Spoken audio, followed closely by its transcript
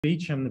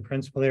Beach. I'm the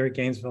principal here at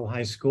Gainesville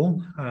High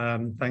School.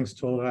 Thanks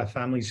to all of our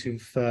families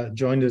who've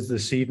joined us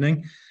this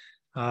evening.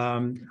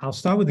 I'll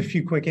start with a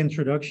few quick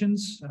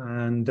introductions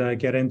and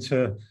get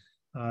into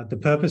the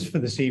purpose for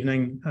this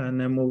evening, and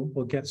then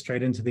we'll get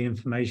straight into the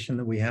information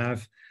that we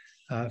have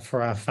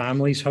for our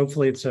families.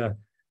 Hopefully it's a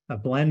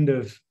blend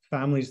of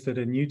families that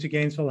are new to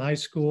Gainesville High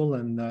School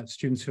and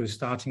students who are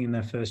starting in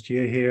their first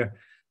year here,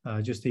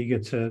 just eager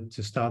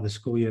to start the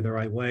school year the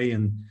right way,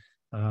 and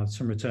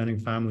some returning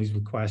families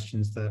with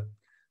questions that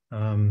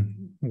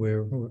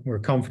we're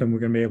confident we're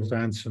going to be able to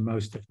answer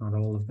most, if not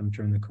all of them,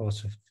 during the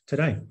course of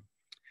today.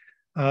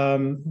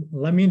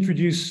 Let me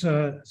introduce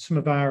some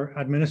of our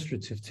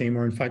administrative team,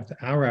 or in fact,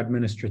 our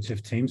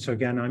administrative team. So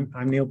again,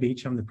 I'm Neil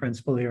Beach. I'm the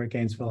principal here at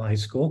Gainesville High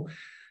School.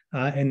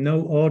 In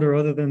no order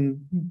other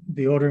than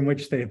the order in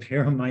which they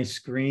appear on my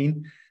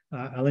screen,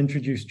 I'll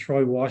introduce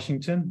Troy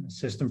Washington,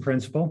 assistant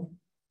principal.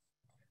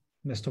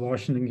 Mr.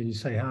 Washington, can you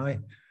say hi?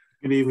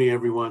 Good evening,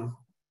 everyone.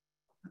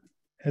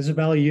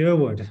 Isabella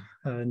Yearwood,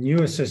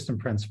 new assistant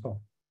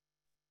principal.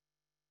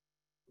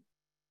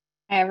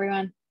 Hi,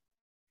 everyone.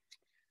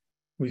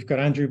 We've got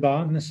Andrew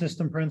Barton,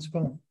 assistant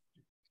principal.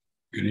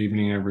 Good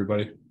evening,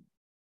 everybody.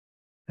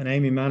 And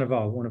Amy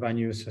Manaval, one of our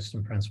new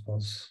assistant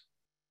principals.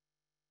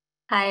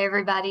 Hi,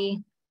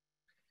 everybody.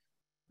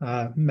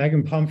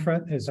 Megan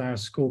Pomfret is our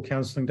school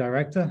counseling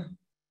director.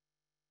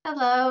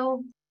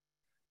 Hello.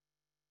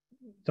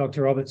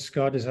 Dr. Robert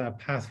Scott is our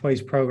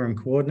Pathways program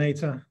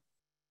coordinator.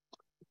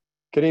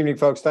 Good evening,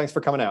 folks. Thanks for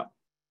coming out.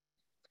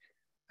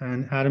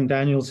 And Adam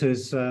Daniels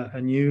is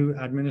a new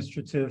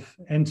administrative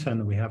intern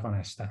that we have on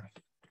our staff.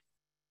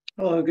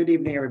 Hello, good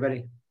evening,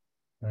 everybody.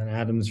 And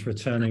Adam's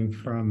returning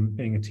from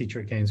being a teacher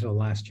at Gainesville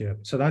last year.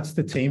 So that's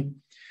the team.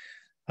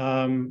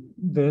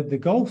 The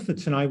goal for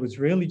tonight was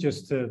really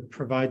just to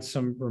provide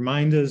some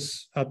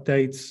reminders,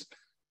 updates,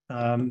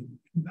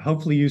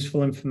 hopefully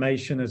useful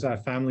information as our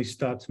families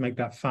start to make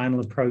that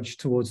final approach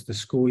towards the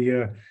school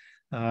year.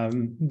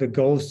 The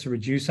goal is to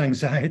reduce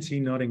anxiety,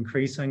 not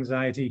increase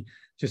anxiety,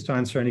 just to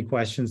answer any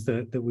questions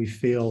that we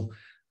feel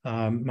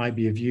might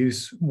be of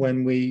use.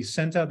 When we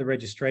sent out the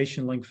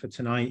registration link for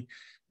tonight,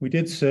 we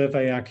did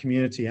survey our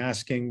community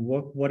asking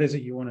what is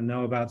it you want to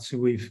know about. So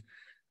we've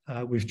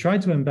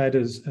tried to embed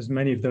as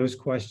many of those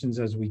questions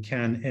as we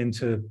can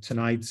into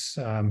tonight's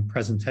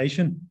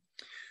presentation.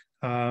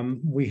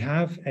 We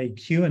have a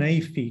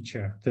Q&A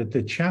feature.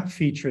 The chat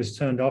feature is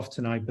turned off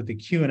tonight, but the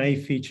Q&A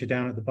feature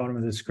down at the bottom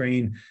of the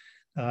screen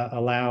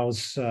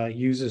allows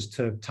users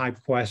to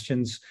type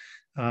questions.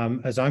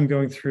 As I'm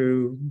going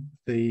through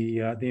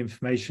the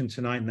information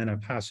tonight, and then I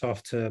pass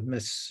off to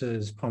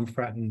Mrs.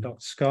 Pomfret and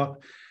Dr. Scott,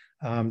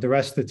 the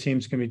rest of the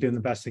team's going to be doing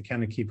the best they can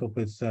to keep up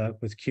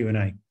with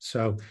Q&A.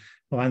 So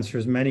we'll answer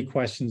as many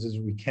questions as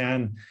we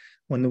can.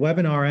 When the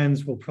webinar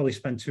ends, we'll probably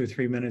spend 2 or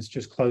 3 minutes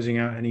just closing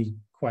out any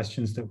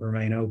questions that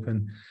remain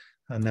open,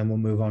 and then we'll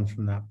move on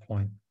from that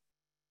point.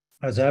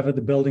 As ever,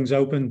 the building's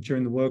open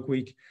during the work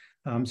week.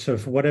 So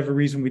for whatever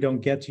reason we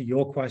don't get to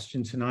your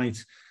question tonight,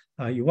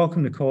 you're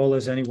welcome to call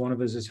us. Any one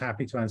of us is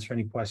happy to answer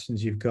any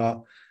questions you've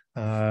got,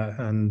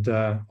 and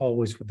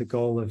always with the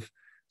goal of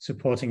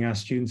supporting our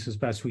students as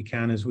best we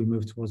can as we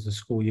move towards the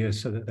school year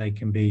so that they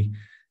can be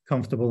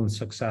comfortable and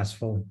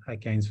successful at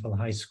Gainesville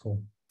High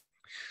School.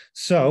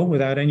 So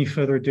without any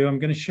further ado, I'm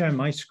going to share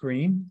my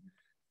screen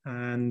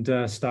and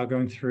start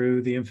going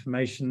through the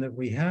information that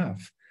we have.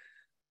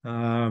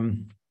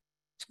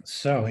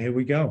 So here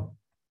we go.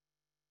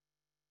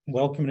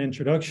 Welcome and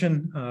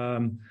introduction.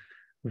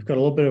 We've got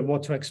a little bit of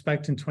what to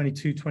expect in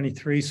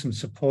 22-23, some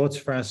supports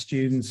for our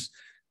students,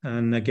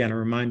 and again, a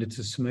reminder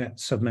to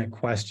submit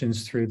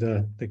questions through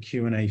the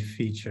Q&A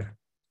feature.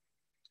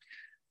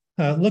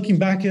 Looking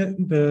back at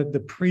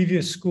the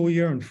previous school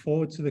year and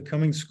forward to the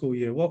coming school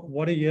year,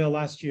 what a year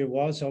last year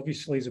was.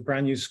 Obviously, as a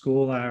brand new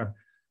school, our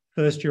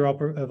first year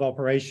of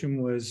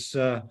operation was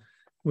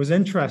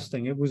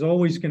interesting. It was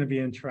always going to be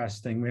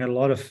interesting. We had a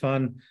lot of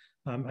fun.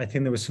 I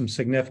think there were some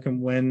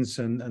significant wins,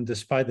 and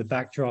despite the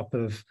backdrop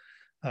of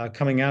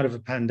coming out of a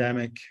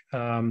pandemic,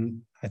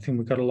 I think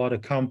we got a lot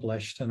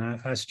accomplished, and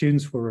our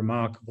students were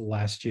remarkable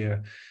last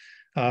year.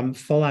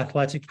 Full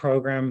athletic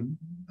program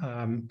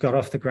got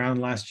off the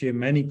ground last year.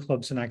 Many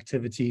clubs and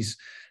activities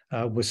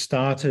were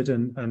started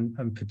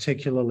and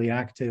particularly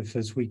active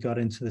as we got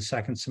into the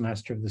second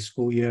semester of the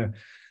school year.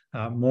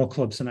 More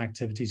clubs and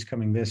activities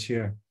coming this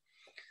year.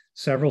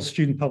 Several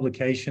student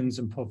publications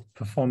and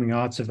performing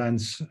arts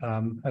events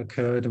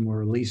occurred and were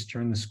released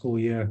during the school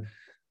year,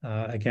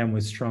 again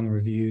with strong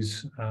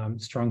reviews,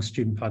 strong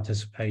student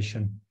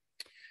participation.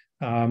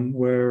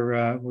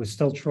 We're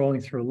still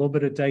trawling through a little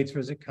bit of data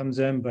as it comes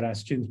in, but our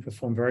students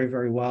perform very,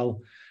 very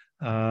well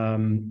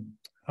on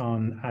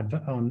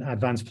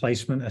advanced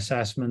placement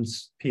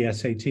assessments,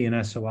 PSAT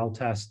and SOL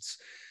tests,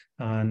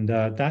 and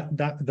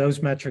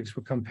those metrics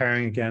we're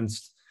comparing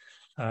against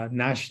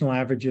national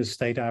averages,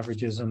 state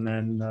averages, and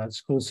then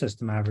school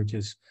system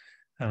averages.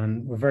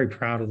 And we're very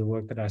proud of the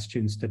work that our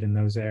students did in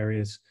those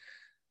areas.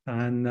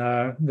 And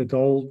the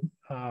goal,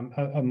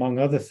 among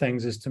other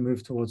things, is to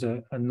move towards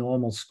a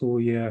normal school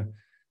year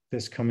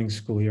this coming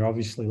school year.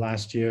 Obviously,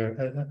 last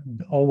year,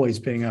 always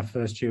being our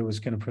first year, was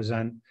going to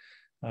present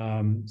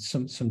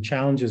some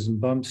challenges and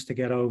bumps to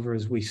get over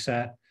as we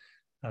set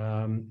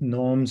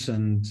norms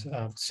and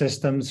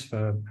systems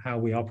for how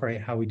we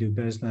operate, how we do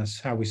business,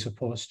 how we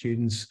support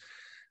students.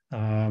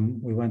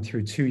 We went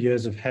through 2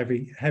 years of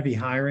heavy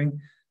hiring,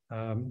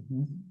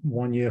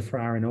 1 year for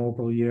our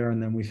inaugural year,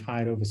 and then we've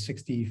hired over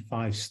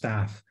 65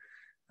 staff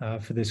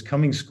for this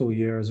coming school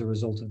year as a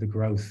result of the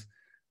growth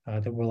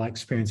that we'll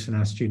experience in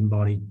our student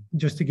body.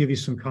 Just to give you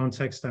some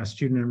context, our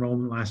student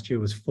enrollment last year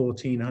was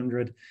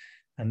 1,400,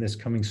 and this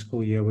coming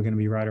school year, we're going to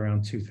be right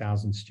around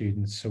 2,000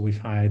 students. So we've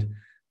hired,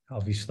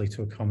 obviously,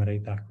 to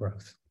accommodate that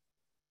growth.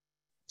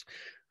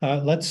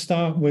 Let's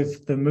start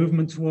with the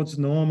movement towards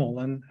normal.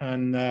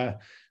 And I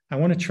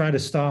want to try to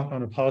start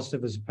on a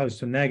positive as opposed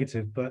to a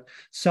negative, but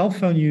cell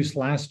phone use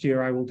last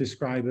year, I will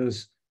describe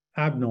as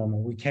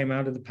abnormal. We came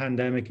out of the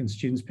pandemic and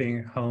students being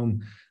at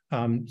home,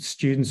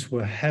 students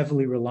were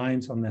heavily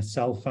reliant on their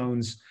cell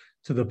phones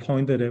to the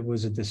point that it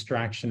was a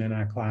distraction in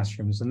our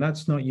classrooms. And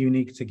that's not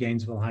unique to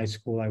Gainesville High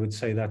School. I would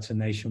say that's a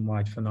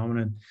nationwide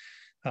phenomenon.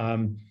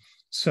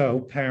 So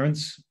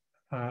parents,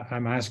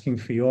 I'm asking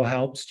for your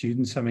help.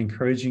 Students, I'm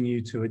encouraging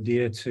you to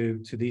adhere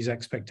to these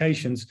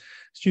expectations.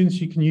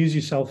 Students, you can use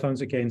your cell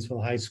phones at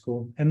Gainesville High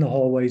School, in the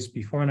hallways,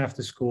 before and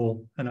after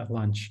school, and at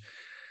lunch.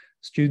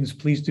 Students,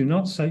 please do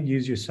not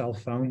use your cell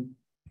phone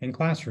in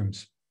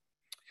classrooms.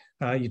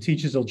 Your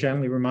teachers will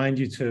gently remind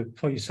you to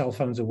put your cell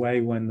phones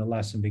away when the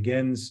lesson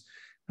begins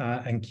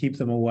and keep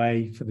them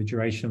away for the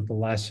duration of the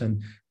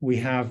lesson. We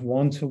have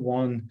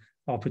one-to-one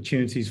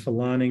opportunities for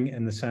learning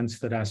in the sense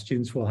that our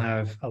students will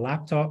have a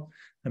laptop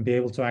and be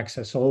able to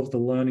access all of the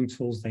learning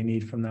tools they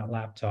need from that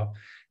laptop.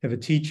 If a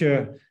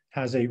teacher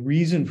has a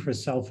reason for a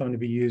cell phone to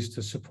be used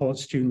to support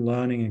student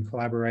learning and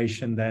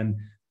collaboration, then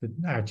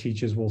our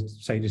teachers will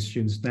say to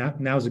students,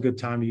 now's a good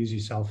time to use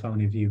your cell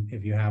phone if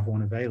you have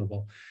one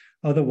available.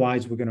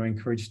 Otherwise, we're going to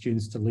encourage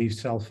students to leave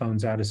cell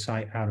phones out of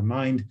sight, out of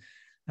mind.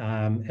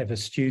 If a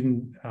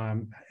student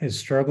is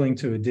struggling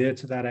to adhere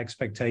to that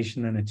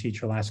expectation, then a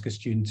teacher will ask a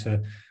student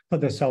to put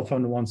their cell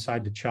phone to one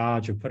side to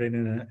charge, or put it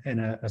in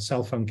a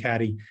cell phone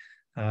caddy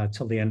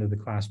till the end of the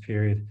class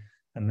period,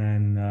 and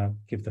then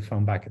give the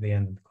phone back at the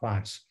end of the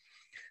class.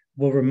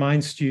 We'll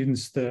remind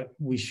students that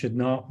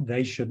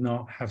they should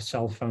not have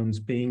cell phones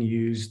being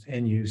used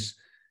in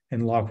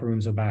locker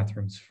rooms or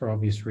bathrooms for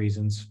obvious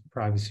reasons,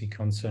 privacy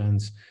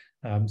concerns.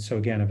 So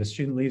again, if a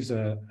student leaves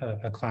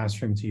a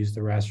classroom to use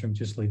the restroom,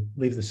 just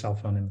leave the cell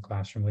phone in the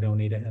classroom. We don't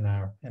need it in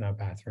our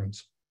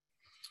bathrooms.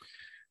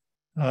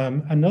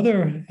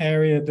 Another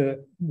area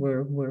that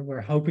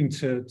we're hoping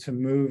to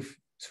move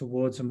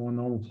towards a more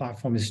normal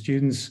platform is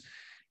students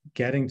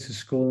getting to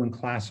school and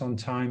class on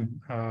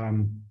time.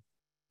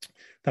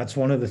 That's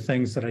one of the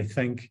things that I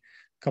think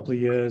a couple of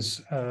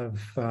years of,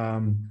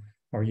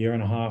 or a year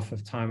and a half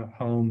of time at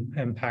home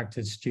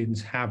impacted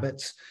students'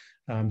 habits.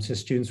 So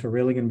students were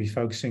really going to be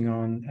focusing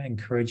on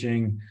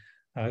encouraging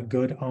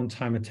good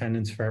on-time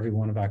attendance for every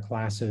one of our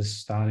classes,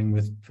 starting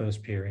with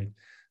first period.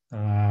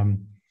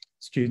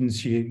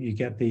 Students, you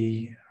get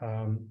the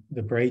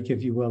break,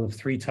 if you will, of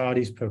 3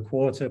 tardies per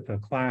quarter, per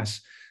class.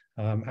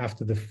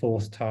 After the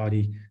 4th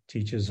tardy,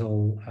 teachers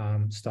will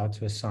start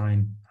to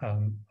assign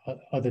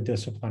other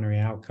disciplinary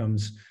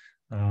outcomes.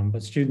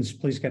 But students,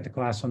 please get to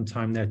class on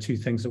time. There are 2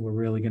 things that we're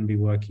really going to be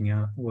working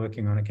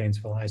on at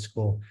Gainesville High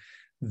School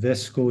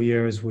this school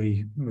year as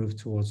we move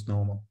towards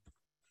normal.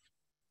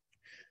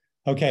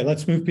 Okay,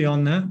 let's move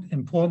beyond that.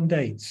 Important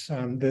dates.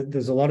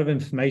 There's a lot of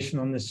information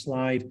on this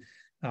slide.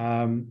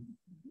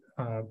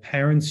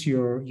 Parents,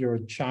 your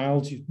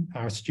child,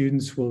 our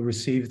students will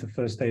receive the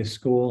first day of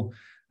school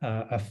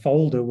a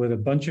folder with a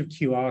bunch of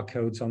QR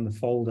codes on the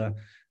folder.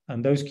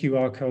 And those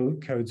QR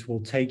codes will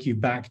take you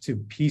back to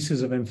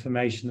pieces of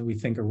information that we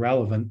think are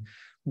relevant.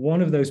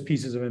 One of those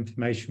pieces of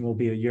information will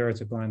be a year at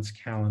a glance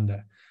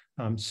calendar.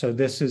 So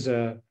this is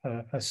a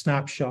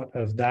snapshot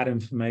of that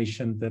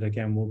information that,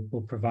 again,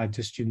 we'll provide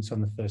to students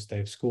on the first day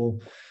of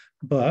school.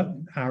 But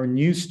our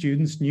new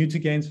students, new to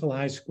Gainesville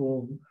High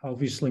School,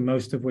 obviously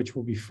most of which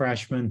will be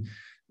freshmen,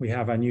 we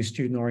have our new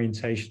student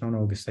orientation on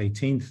August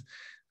 18th.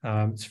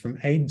 It's from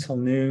 8 until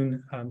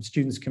noon.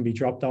 Students can be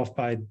dropped off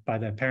by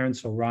their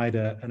parents or ride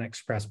an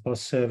express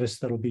bus service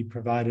that'll be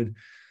provided.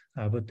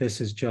 But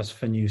this is just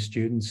for new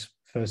students.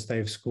 First day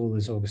of school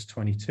is August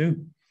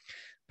 22.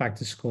 Back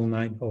to school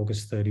night,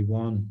 August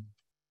 31.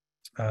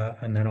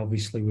 And then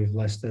obviously we've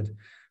listed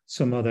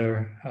some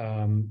other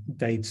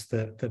dates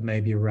that may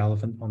be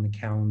relevant on the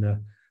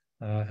calendar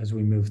as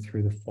we move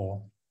through the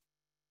fall.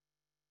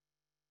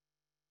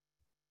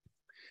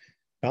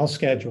 Bell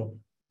schedule.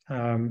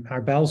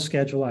 Our bell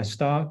schedule, our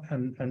start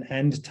and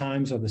end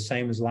times are the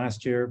same as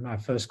last year. Our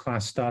first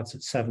class starts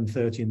at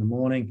 7:30 in the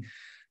morning.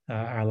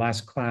 Our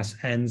last class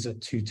ends at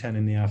 2:10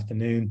 in the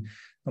afternoon.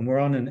 And we're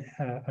on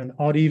an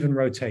odd even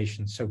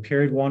rotation. So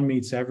period 1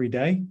 meets every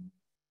day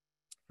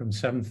from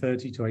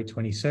 7:30 to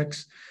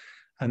 8:26.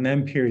 And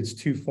then periods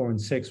 2, 4,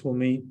 and 6 will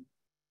meet,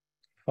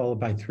 followed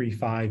by 3,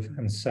 5,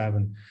 and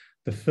 7.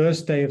 The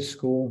first day of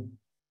school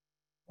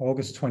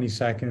August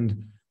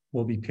 22nd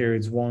will be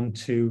periods 1,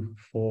 2,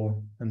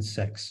 4, and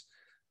 6.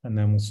 And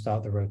then we'll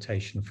start the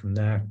rotation from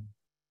there.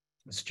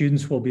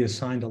 Students will be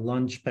assigned a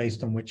lunch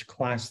based on which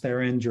class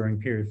they're in during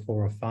period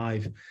 4 or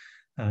 5.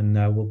 And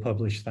we'll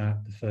publish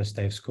that the first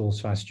day of school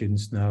so our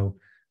students know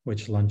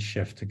which lunch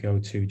shift to go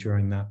to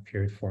during that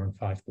period 4 and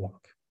 5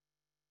 block.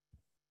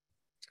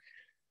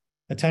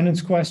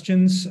 Attendance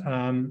questions.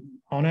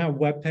 On our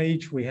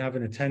webpage, we have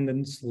an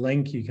attendance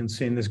link. You can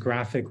see in this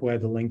graphic where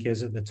the link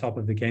is at the top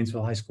of the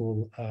Gainesville High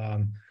School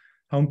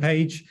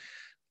homepage.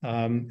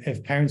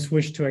 If parents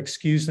wish to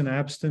excuse an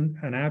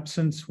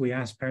absence, we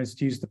ask parents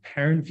to use the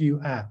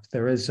ParentView app.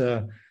 There is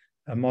a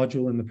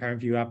module in the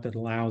ParentView app that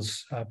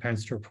allows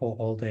parents to report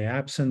all-day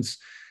absence.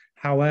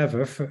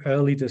 However, for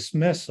early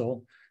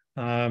dismissal,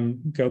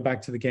 go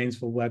back to the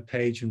Gainesville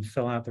webpage and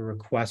fill out the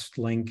request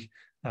link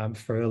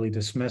for early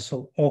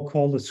dismissal, or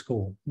call the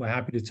school. We're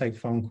happy to take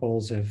phone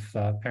calls if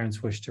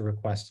parents wish to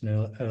request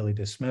an early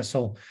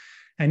dismissal.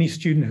 Any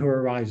student who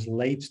arrives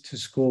late to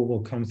school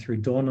will come through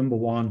door number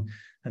 1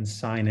 and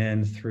sign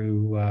in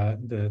through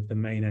the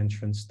main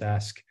entrance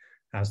desk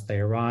as they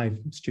arrive.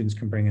 Students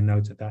can bring a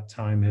note at that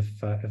time if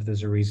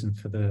there's a reason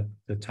for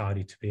the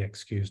tardy to be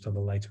excused or the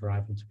late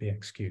arrival to be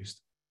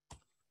excused.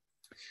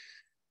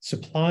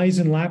 Supplies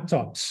and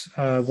laptops.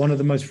 One of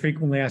the most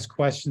frequently asked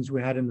questions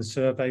we had in the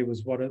survey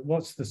was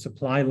what's the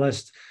supply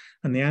list?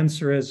 And the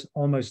answer is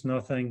almost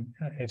nothing.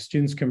 If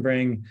students can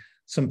bring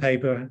some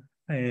paper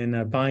in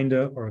a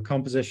binder or a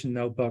composition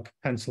notebook,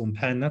 pencil and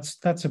pen,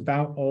 that's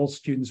about all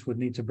students would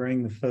need to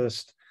bring the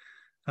first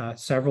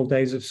several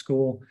days of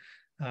school.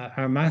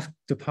 Our math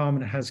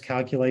department has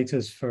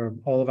calculators for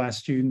all of our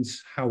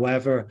students.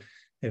 However,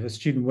 if a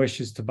student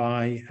wishes to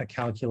buy a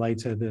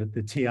calculator,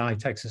 the TI,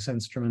 Texas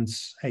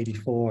Instruments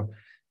 84,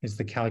 is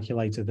the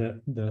calculator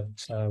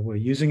that we're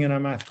using in our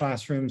math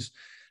classrooms.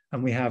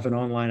 And we have an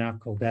online app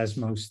called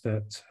Desmos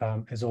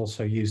that is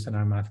also used in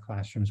our math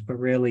classrooms. But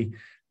really,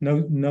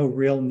 no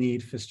real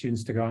need for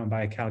students to go out and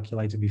buy a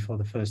calculator before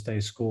the first day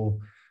of school.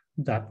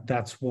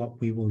 That's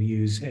what we will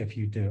use if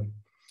you do.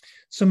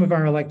 Some of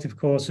our elective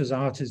courses,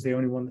 art is the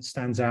only one that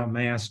stands out,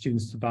 may ask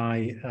students to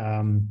buy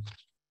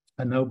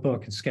a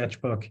notebook, a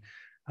sketchbook.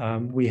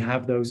 We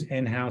have those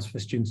in-house for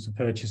students to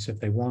purchase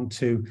if they want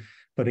to.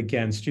 But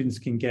again, students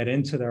can get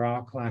into their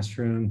art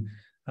classroom,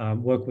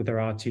 work with their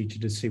art teacher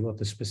to see what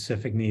the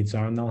specific needs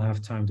are, and they'll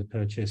have time to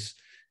purchase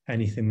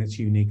anything that's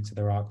unique to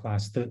their art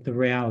class. The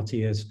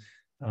reality is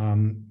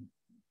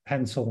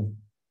pencil,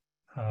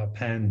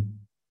 pen,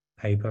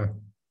 paper,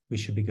 we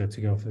should be good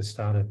to go for the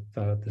start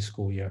of the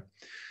school year.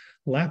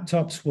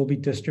 Laptops will be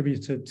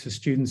distributed to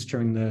students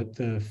during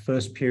the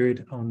first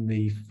period on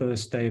the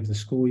first day of the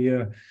school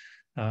year.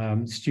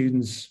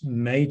 Students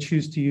may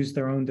choose to use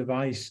their own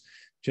device.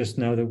 Just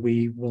know that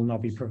we will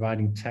not be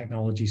providing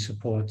technology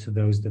support to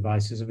those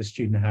devices. If a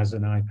student has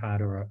an iPad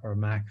or a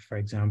Mac, for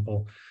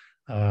example,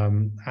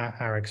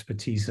 our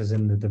expertise is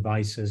in the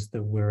devices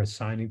that we're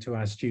assigning to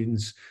our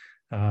students.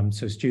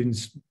 So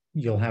students,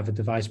 you'll have a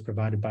device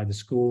provided by the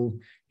school.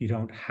 You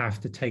don't have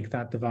to take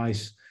that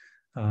device.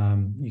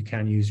 You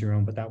can use your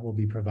own, but that will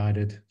be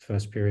provided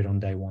first period on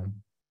day 1.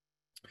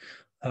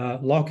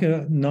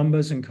 Locker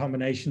numbers and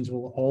combinations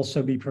will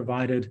also be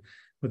provided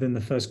within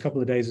the first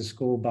couple of days of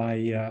school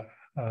by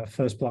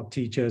first block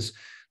teachers.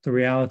 The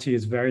reality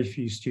is very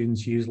few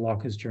students use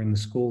lockers during the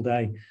school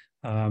day,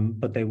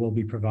 but they will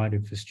be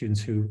provided for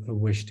students who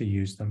wish to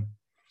use them.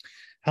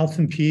 Health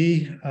and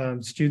PE,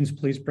 students,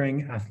 please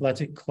bring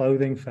athletic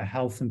clothing for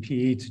health and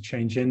PE to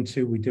change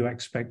into. We do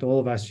expect all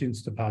of our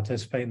students to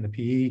participate in the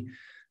PE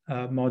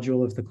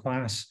module of the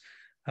class.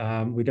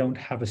 We don't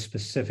have a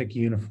specific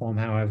uniform,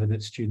 however,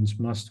 that students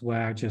must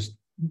wear, just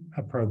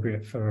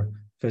appropriate for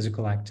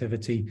physical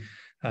activity.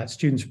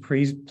 Students,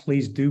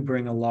 please do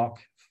bring a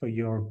lock for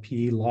your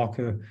PE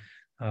locker.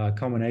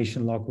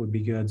 Combination lock would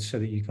be good so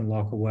that you can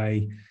lock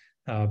away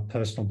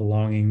personal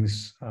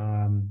belongings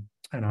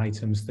and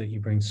items that you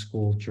bring to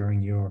school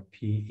during your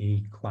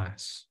PE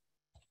class.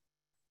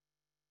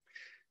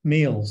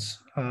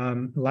 Meals.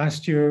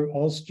 Last year,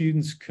 all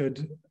students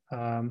could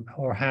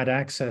or had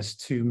access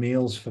to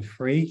meals for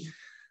free.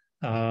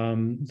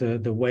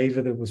 The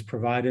waiver that was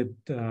provided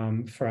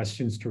for our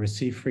students to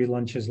receive free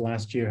lunches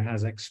last year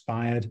has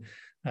expired.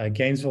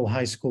 Gainesville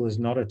High School is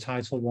not a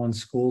Title I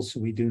school, so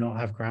we do not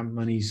have grant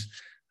monies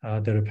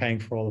that are paying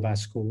for all of our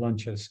school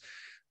lunches.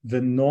 The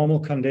normal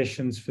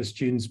conditions for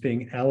students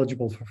being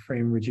eligible for free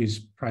and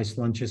reduced price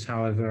lunches,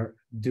 however,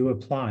 do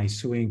apply.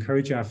 So we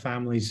encourage our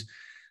families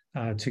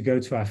to go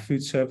to our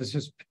food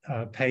services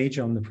page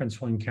on the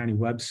Prince William County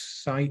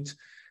website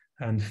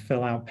and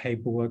fill out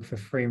paperwork for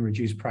free and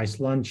reduced price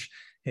lunch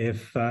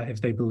if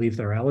they believe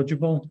they're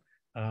eligible.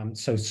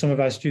 So some of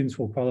our students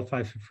will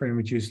qualify for free and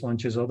reduced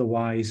lunches.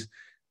 Otherwise,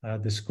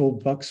 the School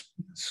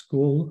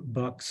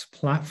Bucks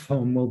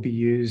platform will be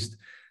used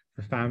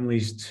for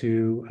families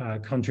to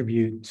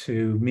contribute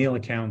to meal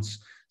accounts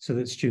so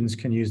that students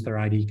can use their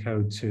ID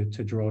code to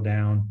draw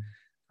down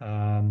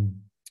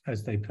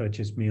as they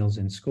purchase meals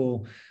in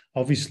school.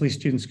 Obviously,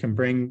 students can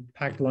bring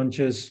packed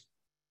lunches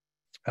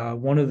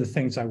One of the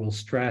things I will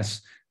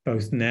stress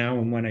both now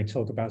and when I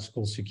talk about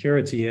school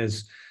security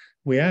is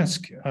we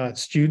ask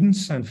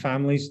students and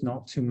families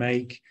not to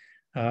make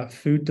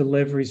food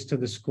deliveries to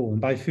the school.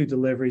 And by food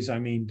deliveries, I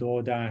mean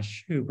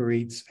DoorDash, Uber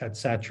Eats,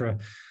 etc.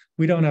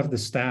 We don't have the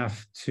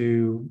staff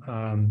to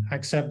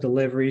accept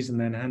deliveries and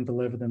then hand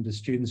deliver them to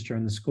students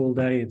during the school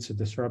day. It's a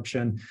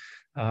disruption.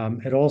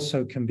 It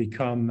also can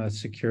become a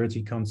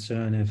security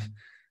concern if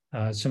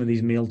some of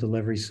these meal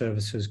delivery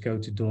services go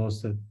to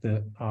doors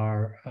that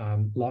are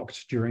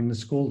locked during the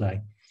school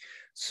day.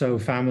 So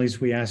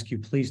families, we ask you,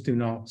 please do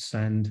not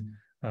send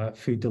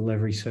food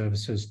delivery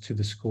services to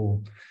the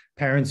school.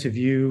 Parents, if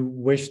you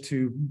wish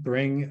to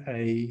bring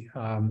a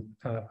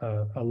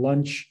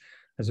lunch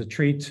as a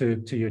treat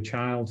to your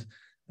child,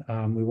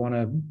 we want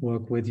to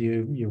work with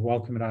you. You're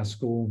welcome at our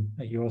school,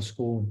 at your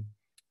school.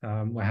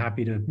 We're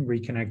happy to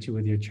reconnect you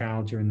with your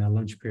child during their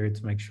lunch period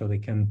to make sure they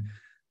can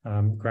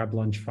grab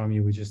lunch from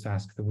you. We just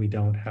ask that we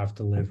don't have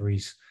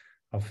deliveries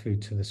of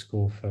food to the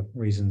school for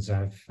reasons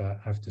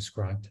I've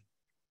described.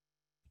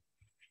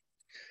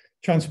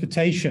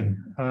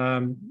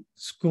 Transportation.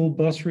 School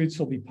bus routes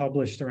will be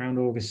published around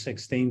August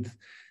 16th,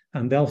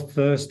 and they'll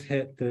first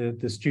hit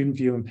the Student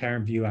View and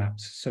Parent View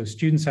apps. So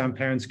students and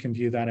parents can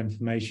view that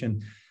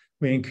information.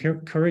 We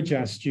encourage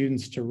our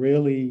students to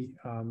really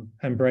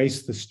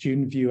embrace the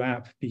Student View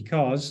app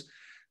because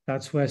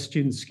that's where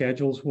student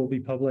schedules will be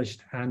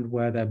published and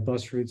where their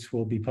bus routes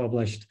will be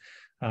published.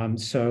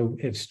 So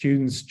if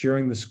students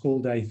during the school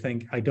day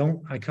think, I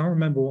can't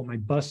remember what my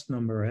bus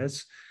number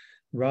is,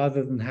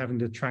 rather than having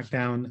to track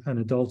down an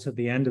adult at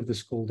the end of the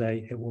school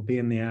day, it will be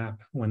in the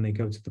app when they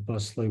go to the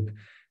bus loop,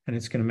 and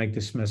it's going to make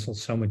dismissal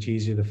so much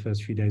easier the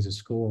first few days of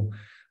school.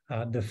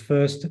 The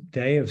first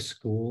day of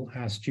school,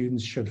 our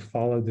students should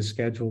follow the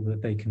schedule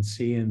that they can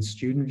see in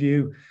Student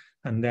View,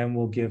 and then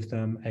we'll give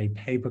them a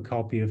paper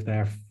copy of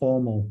their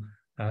formal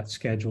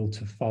schedule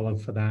to follow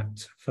for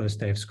that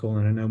first day of school.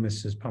 And I know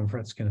Mrs.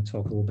 Pomfret's going to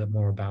talk a little bit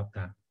more about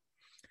that.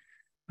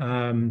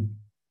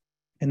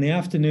 In the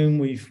afternoon,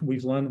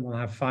 we've learned we'll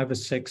have 5 or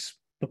 6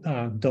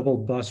 double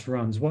bus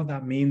runs. What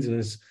that means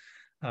is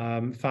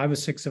 5 or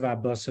 6 of our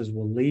buses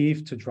will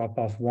leave to drop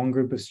off one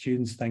group of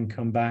students, then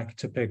come back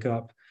to pick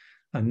up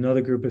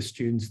another group of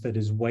students that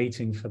is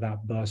waiting for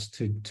that bus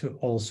to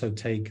also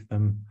take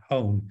them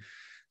home.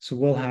 So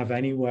we'll have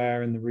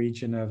anywhere in the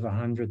region of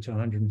 100 to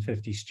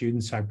 150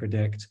 students, I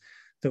predict,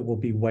 that will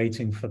be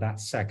waiting for that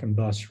second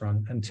bus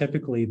run. And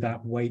typically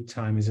that wait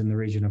time is in the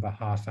region of a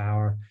half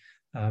hour.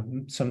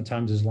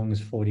 Sometimes as long as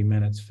 40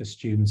 minutes for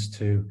students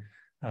to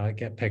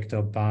get picked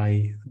up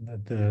by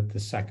the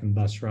second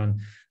bus run.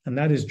 And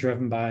that is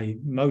driven by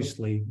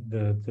mostly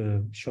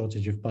the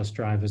shortage of bus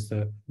drivers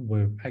that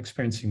we're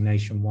experiencing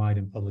nationwide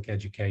in public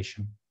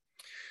education.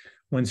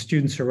 When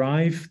students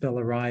arrive, they'll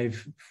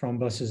arrive from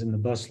buses in the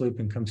bus loop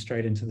and come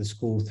straight into the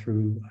school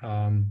through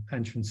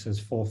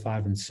entrances 4,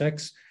 5, and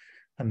 6.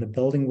 And the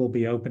building will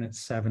be open at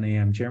 7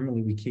 a.m.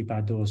 Generally, we keep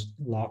our doors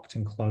locked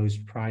and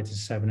closed prior to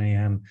 7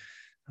 a.m.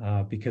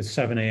 Because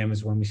 7 a.m.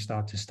 is when we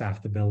start to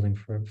staff the building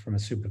from a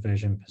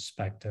supervision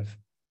perspective.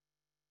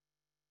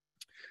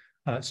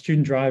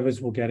 Student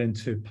drivers will get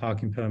into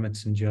parking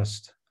permits in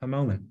just a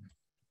moment.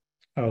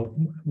 Oh,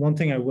 one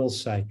thing I will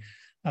say,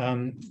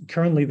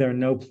 currently there are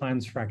no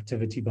plans for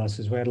activity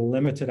buses. We had a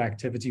limited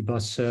activity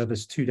bus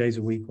service 2 days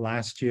a week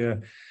last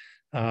year.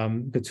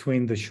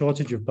 Between the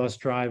shortage of bus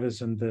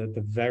drivers and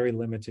the very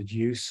limited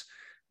use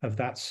of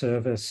that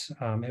service,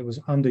 it was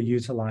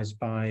underutilized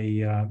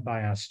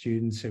by our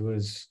students. It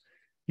was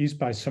used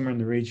by somewhere in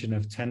the region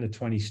of 10 to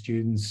 20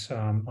 students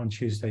on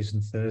Tuesdays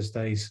and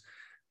Thursdays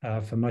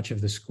for much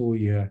of the school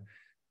year.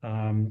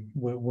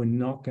 We're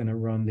not going to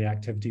run the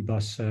activity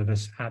bus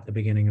service at the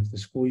beginning of the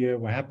school year.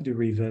 We're happy to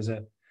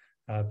revisit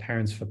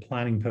parents for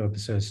planning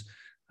purposes.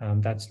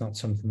 That's not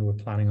something that we're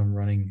planning on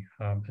running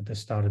at the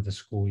start of the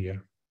school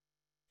year.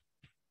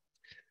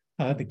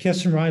 The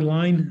Kiss and Ride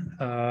line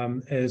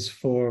is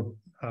for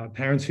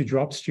parents who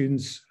drop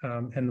students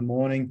in the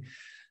morning.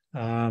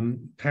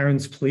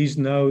 Parents, please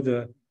know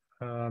that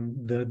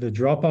the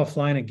drop-off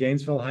line at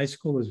Gainesville High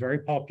School is very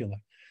popular.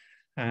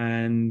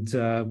 And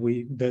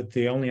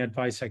the only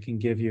advice I can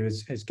give you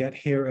is get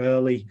here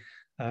early.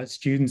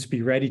 Students,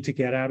 be ready to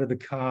get out of the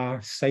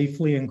car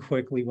safely and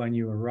quickly when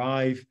you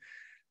arrive.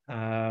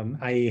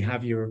 I.e.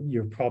 have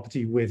your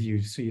property with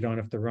you so you don't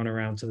have to run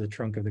around to the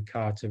trunk of the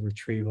car to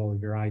retrieve all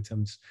of your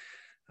items.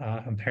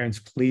 And parents,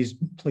 please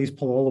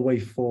pull all the way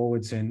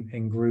forwards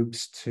in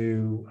groups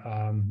to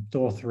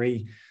door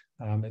 3.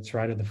 It's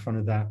right at the front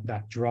of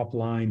that drop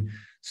line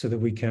so that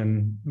we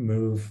can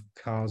move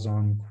cars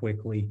on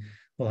quickly.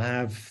 We'll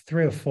have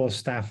 3 or 4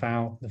 staff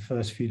out the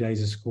first few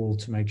days of school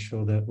to make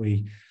sure that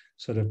we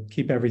sort of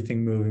keep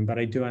everything moving. But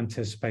I do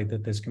anticipate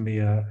that there's going to be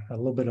a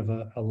little bit of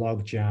a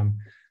log jam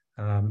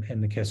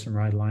in the Kiss and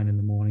Ride line in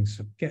the morning.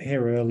 So get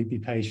here early, be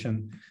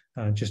patient,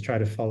 just try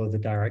to follow the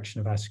direction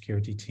of our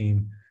security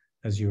team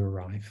as you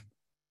arrive.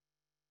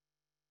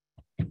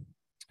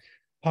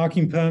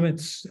 Parking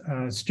permits,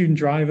 student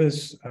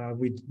drivers,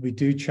 we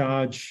do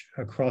charge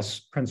across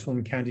Prince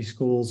William County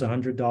Schools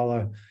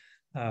 $100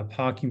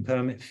 parking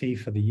permit fee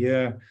for the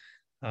year.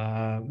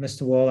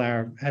 Mr. Wall,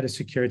 our head of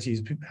security,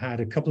 has had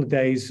a couple of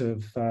days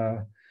of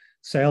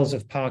sales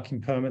of parking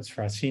permits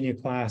for our senior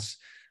class.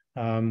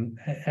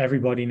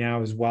 Everybody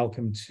now is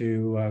welcome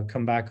to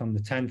come back on the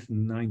 10th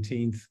and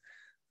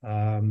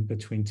 19th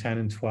between 10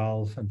 and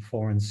 12 and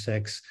 4 and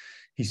 6.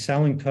 He's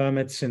selling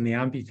permits in the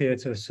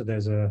amphitheater, so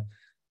there's a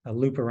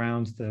loop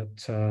around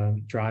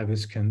that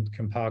drivers can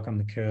park on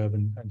the curb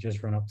and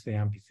just run up to the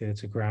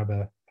amphitheater, grab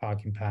a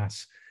parking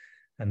pass,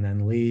 and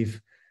then leave.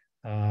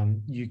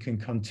 You can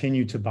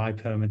continue to buy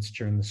permits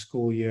during the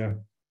school year.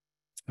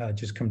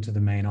 Just come to the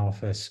main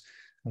office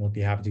and we'll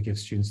be happy to give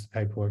students the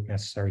paperwork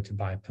necessary to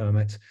buy a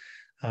permit.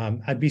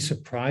 I'd be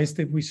surprised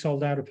if we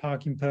sold out of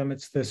parking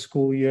permits this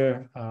school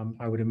year.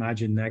 I would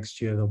imagine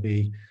next year there'll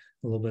be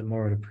a little bit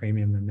more at a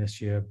premium than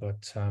this year,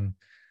 but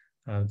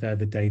they're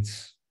the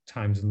dates,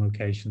 times, and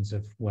locations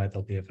of where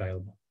they'll be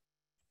available.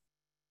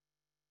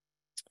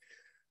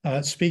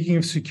 Speaking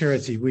of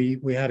security,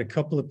 we had a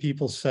couple of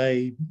people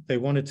say they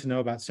wanted to know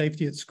about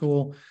safety at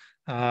school.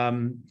 A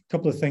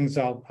couple of things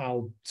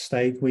I'll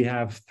state. We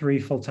have 3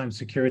 full-time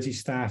security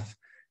staff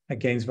at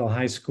Gainesville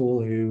High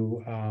School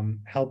who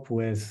help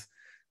with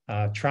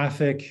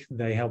traffic.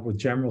 They help with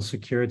general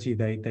security.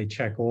 They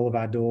check all of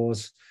our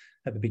doors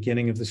at the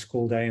beginning of the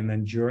school day, and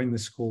then during the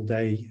school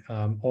day,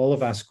 all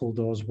of our school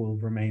doors will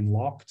remain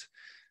locked.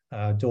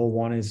 Door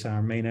 1 is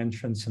our main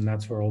entrance, and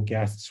that's where all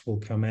guests will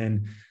come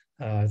in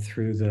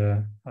through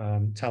the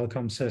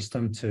telecom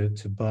system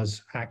to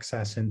buzz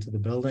access into the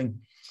building.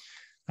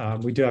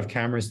 We do have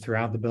cameras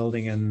throughout the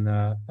building and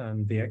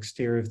the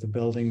exterior of the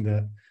building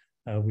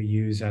that we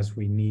use as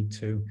we need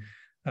to.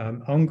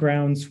 On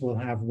grounds, we'll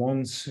have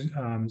 1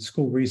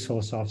 school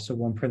resource officer,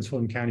 1 principal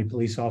and county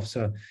police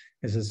officer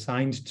is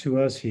assigned to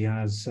us. He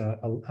has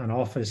an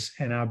office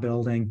in our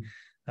building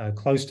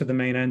close to the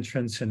main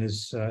entrance and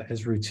is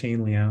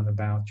routinely out and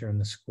about during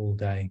the school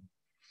day.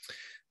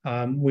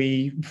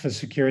 We, for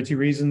security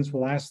reasons,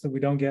 will ask that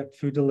we don't get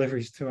food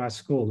deliveries to our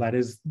school. That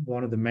is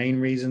one of the main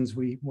reasons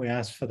we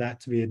ask for that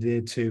to be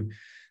adhered to,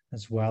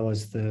 as well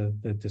as the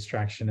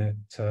distraction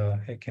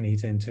it can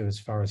eat into as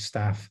far as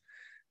staff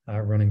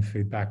running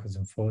food backwards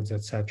and forwards,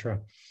 etc.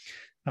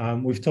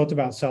 We've talked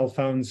about cell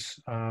phones.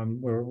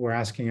 We're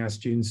asking our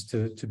students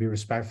to be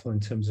respectful in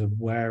terms of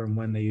where and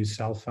when they use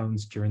cell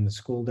phones during the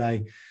school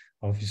day.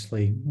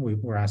 Obviously,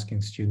 we're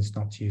asking students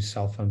not to use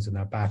cell phones in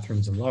their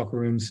bathrooms and locker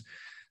rooms.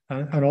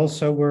 And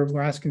also,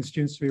 we're asking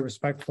students to be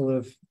respectful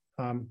of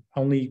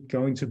only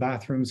going to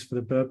bathrooms for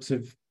the purpose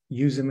of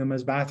using them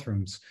as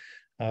bathrooms.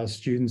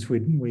 Students,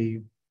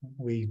 we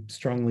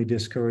strongly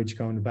discourage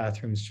going to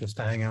bathrooms just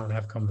to hang out and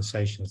have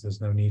conversations.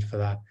 There's no need for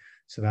that.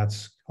 So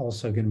that's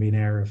also going to be an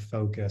area of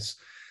focus.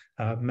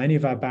 Many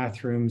of our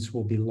bathrooms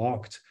will be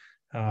locked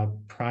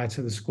prior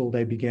to the school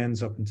day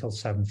begins up until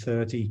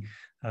 7:30.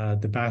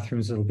 The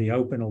bathrooms that will be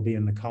open will be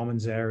in the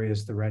commons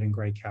areas, the red and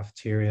gray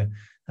cafeteria,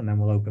 and then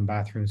we'll open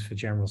bathrooms for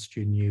general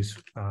student use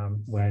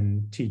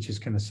when teachers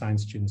can assign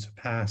students a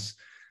pass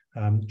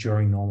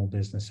during normal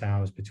business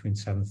hours between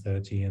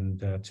 7:30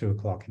 and 2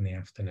 o'clock in the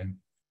afternoon.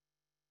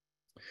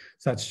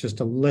 So that's just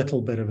a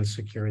little bit of a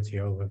security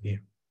overview.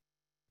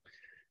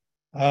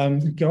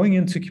 Going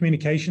into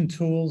communication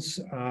tools,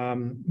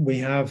 we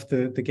have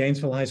the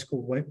Gainesville High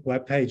School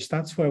webpage.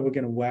 That's where we're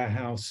going to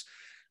warehouse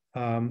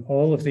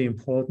all of the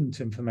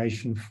important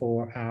information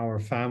for our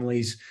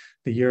families.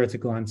 The Year at a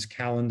Glance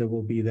calendar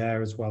will be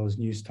there, as well as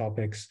news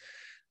topics.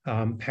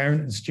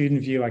 Parent and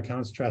student view, I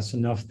can't stress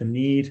enough the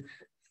need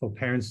for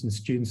parents and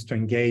students to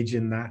engage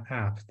in that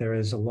app. There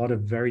is a lot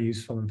of very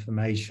useful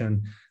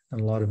information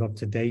and a lot of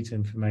up-to-date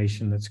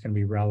information that's going to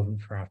be relevant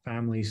for our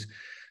families.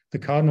 The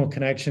Cardinal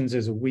Connections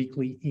is a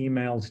weekly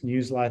emailed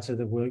newsletter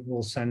that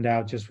we'll send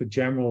out just with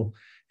general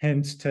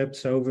hints,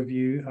 tips,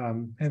 overview,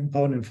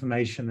 important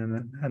information,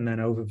 and then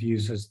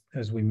overviews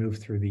as we move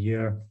through the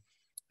year.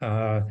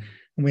 And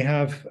we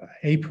have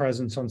a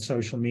presence on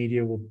social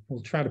media.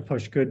 We'll try to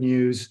push good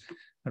news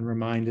and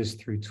reminders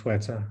through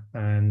Twitter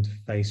and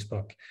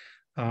Facebook.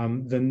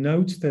 The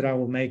note that I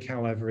will make,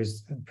 however,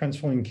 is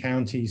Principal and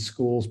County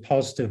Schools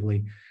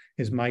positively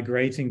is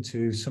migrating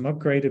to some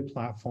upgraded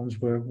platforms.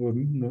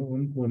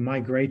 We're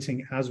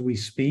migrating as we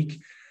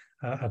speak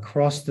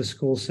across the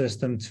school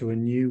system to a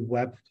new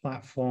web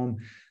platform.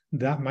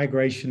 That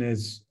migration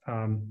is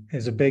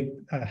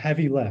a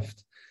heavy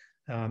lift.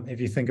 If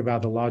you think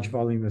about the large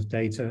volume of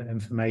data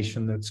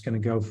information that's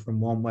going to go from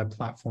one web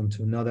platform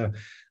to another,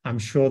 I'm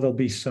sure there'll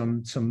be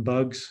some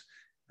bugs.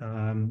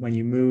 When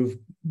you move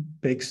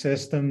big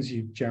systems,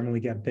 you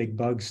generally get big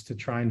bugs to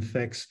try and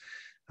fix.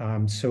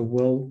 So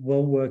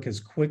we'll work as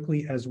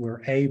quickly as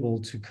we're able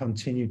to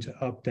continue to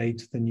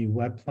update the new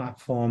web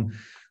platform,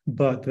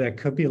 but there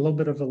could be a little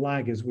bit of a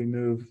lag as we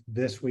move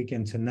this week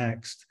into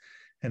next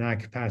in our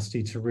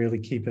capacity to really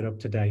keep it up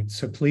to date.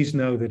 So please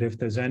know that if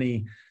there's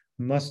any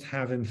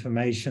must-have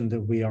information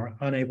that we are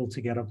unable to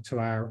get up to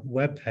our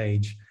web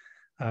page,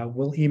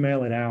 we'll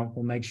email it out.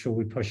 We'll make sure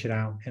we push it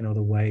out in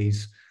other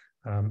ways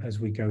as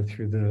we go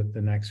through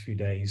the next few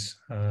days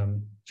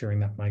during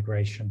that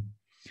migration.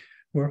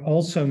 We're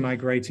also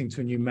migrating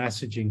to a new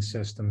messaging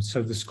system.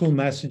 So the school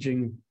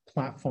messaging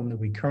platform that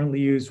we currently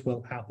use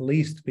will at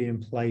least be in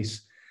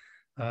place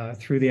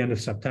through the end of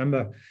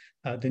September.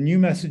 The new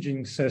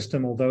messaging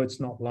system, although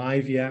it's not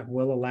live yet,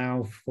 will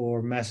allow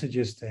for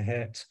messages to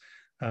hit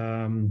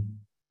in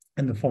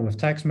the form of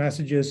text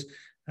messages.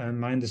 And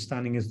my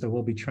understanding is there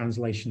will be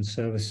translation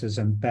services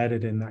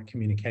embedded in that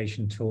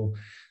communication tool.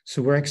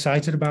 So we're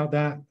excited about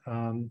that.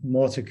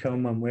 More to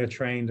come when we're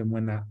trained and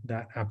when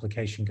that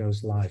application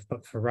goes live.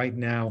 But for right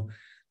now,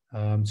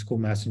 School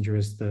Messenger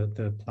is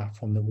the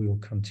platform that we will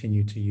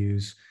continue to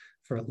use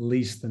for at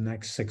least the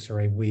next 6 or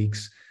 8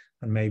 weeks,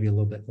 and maybe a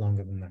little bit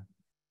longer than that.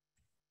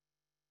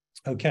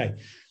 Okay,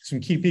 some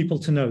key people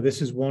to know.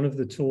 This is one of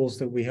the tools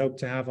that we hope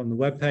to have on the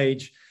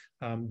webpage.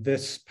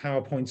 This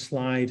PowerPoint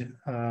slide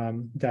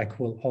deck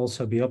will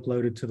also be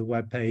uploaded to the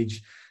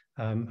webpage.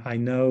 I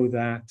know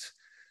that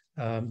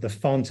the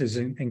font is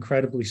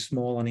incredibly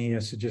small on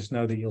here, so just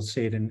know that you'll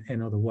see it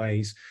in other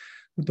ways.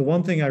 But the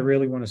one thing I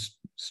really want to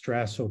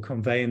stress or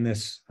convey in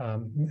this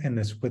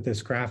with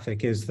this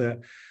graphic is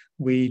that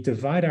we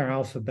divide our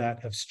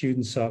alphabet of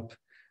students up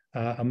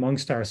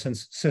amongst our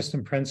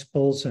system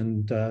principals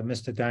and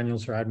Mr.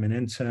 Daniels, our admin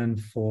intern,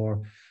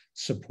 for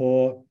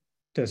support,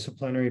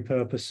 disciplinary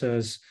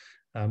purposes,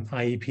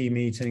 IEP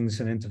meetings,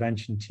 and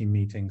intervention team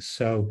meetings.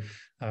 So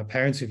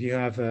parents, if you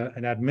have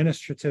an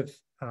administrative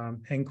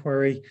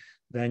inquiry,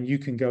 then you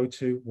can go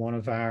to one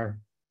of our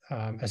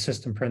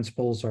assistant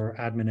principals or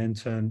admin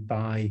intern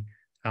by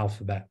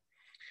alphabet.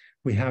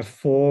 We have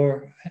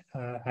 4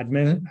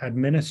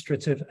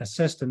 administrative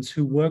assistants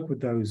who work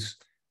with those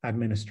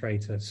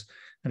administrators.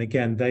 And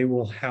again, they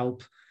will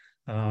help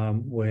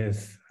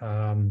with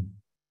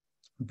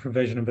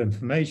provision of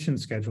information,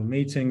 schedule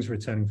meetings,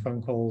 returning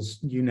phone calls,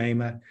 you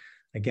name it,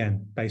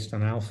 again, based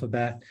on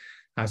alphabet.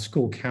 Our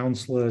school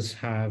counselors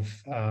have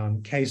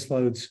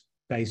caseloads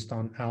based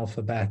on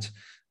alphabet.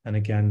 And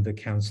again, the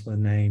counselor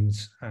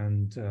names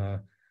and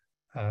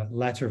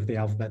letter of the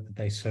alphabet that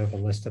they serve are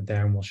listed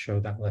there, and we'll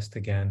show that list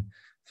again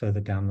further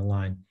down the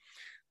line.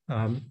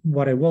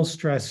 What I will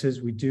stress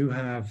is we do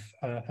have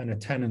an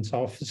attendance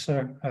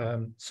officer,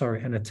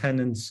 an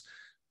attendance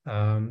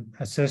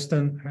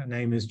assistant. Her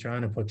name is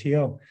Joanna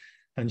Portillo,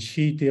 and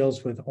she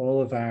deals with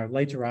all of our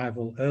late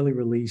arrival, early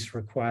release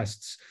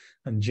requests,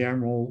 and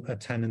general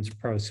attendance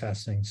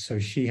processing. So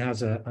she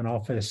has an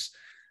office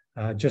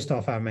just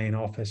off our main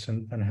office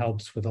and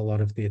helps with a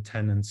lot of the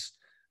attendance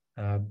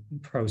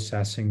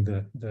processing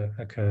that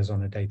occurs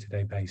on a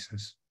day-to-day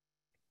basis.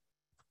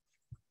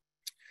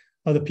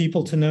 Other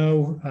people to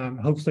know,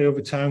 hopefully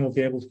over time we'll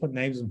be able to put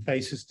names and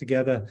faces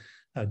together.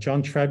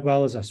 John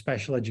Treadwell is our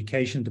special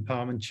education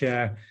department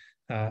chair,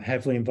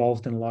 heavily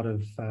involved in a lot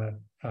of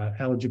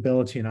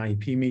eligibility and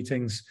IEP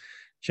meetings.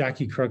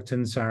 Jackie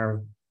Crooktons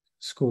our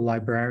school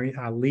librarian,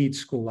 our lead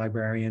school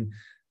librarian.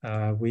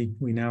 We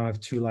now have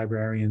 2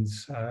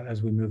 librarians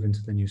as we move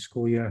into the new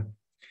school year.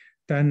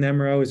 Dan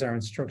Nemro is our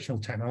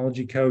instructional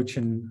technology coach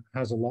and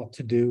has a lot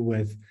to do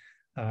with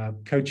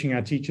coaching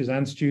our teachers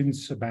and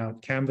students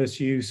about Canvas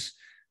use,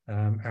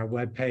 our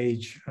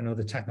webpage, and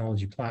other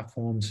technology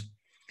platforms.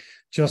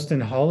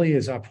 Justin Holly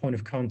is our point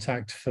of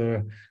contact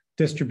for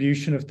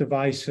distribution of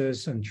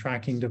devices and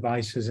tracking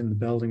devices in the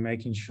building,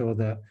 making sure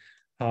that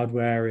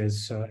hardware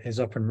is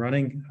up and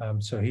running.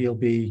 So he'll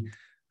be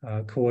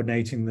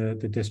coordinating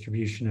the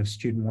distribution of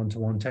student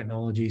one-to-one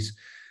technologies.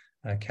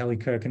 Kelly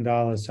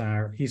Kirkendall is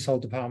our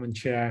ESOL department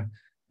chair,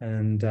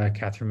 and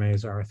Catherine May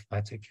is our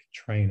athletic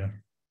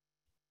trainer.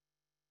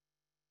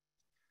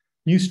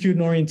 New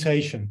student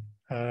orientation.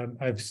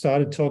 I've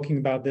started talking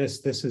about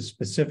this. This is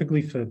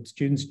specifically for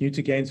students new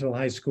to Gainesville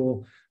High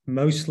School,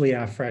 mostly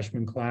our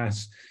freshman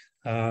class.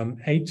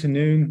 8 to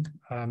noon,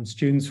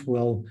 students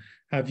will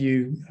have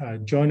you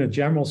join a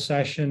general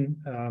session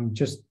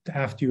just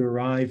after you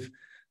arrive.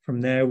 From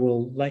there,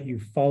 we'll let you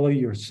follow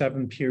your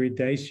 7-period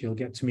day, so you'll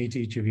get to meet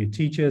each of your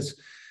teachers.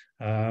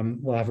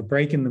 We'll have a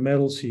break in the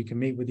middle so you can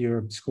meet with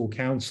your school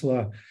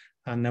counselor,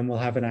 and then we'll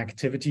have an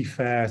activity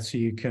fair so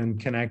you can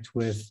connect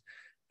with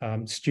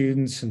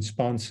students and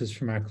sponsors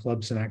from our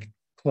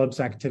clubs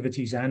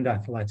activities and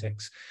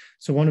athletics.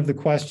 So one of the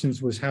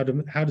questions was, how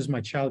does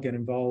my child get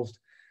involved?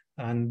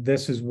 And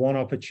this is one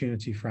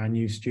opportunity for our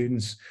new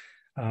students.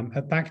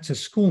 At back to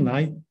school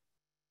night,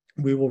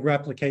 we will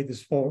replicate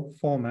this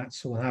format.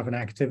 So we'll have an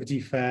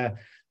activity fair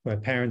where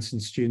parents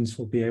and students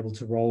will be able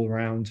to roll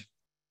around,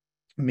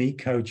 meet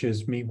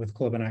coaches, meet with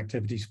club and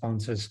activity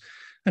sponsors,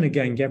 and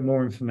again, get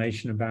more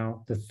information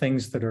about the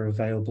things that are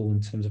available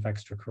in terms of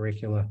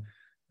extracurricular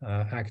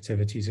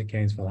activities at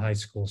Gainesville High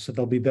School. So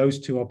there'll be those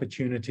 2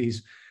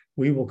 opportunities.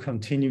 We will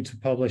continue to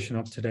publish an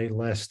up-to-date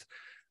list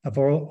of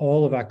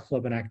all of our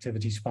club and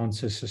activity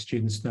sponsors so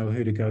students know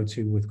who to go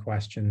to with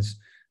questions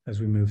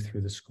as we move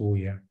through the school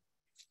year.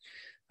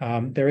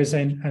 There is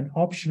an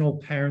optional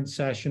parent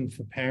session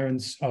for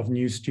parents of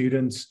new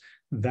students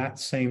that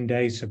same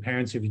day. So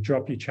parents, if you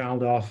drop your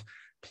child off,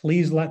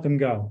 please let them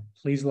go.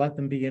 Please let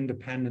them be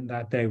independent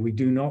that day. We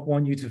do not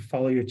want you to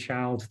follow your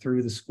child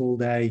through the school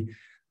day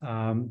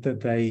that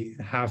they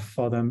have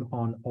for them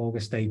on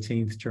August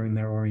 18th during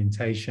their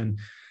orientation.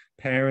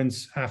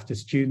 Parents, after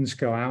students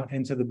go out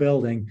into the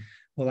building,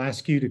 will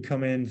ask you to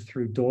come in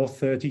through door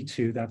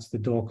 32. That's the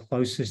door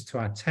closest to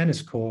our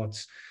tennis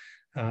courts.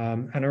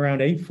 And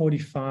around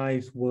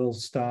 8:45, we'll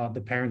start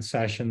the parent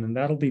session, and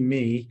that'll be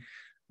me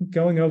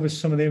going over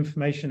some of the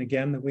information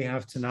again that we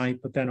have tonight,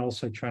 but then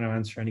also trying to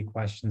answer any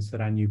questions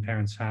that our new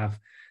parents have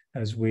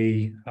as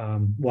we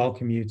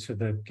welcome you to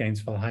the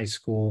Gainesville High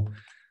School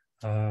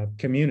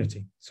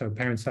community. So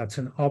parents, that's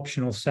an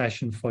optional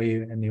session for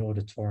you in the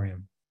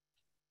auditorium.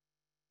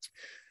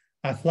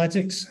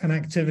 Athletics and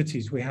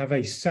activities. We have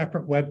a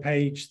separate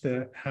webpage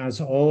that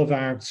has all of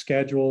our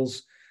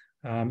schedules,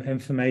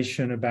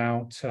 information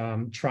about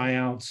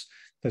tryouts.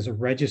 There's a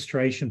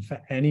registration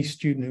for any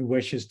student who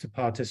wishes to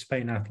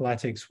participate in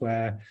athletics,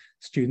 where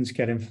students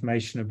get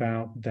information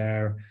about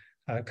their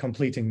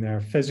completing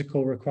their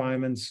physical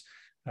requirements,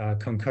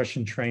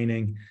 concussion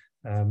training,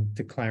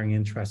 declaring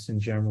interest in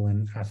general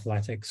in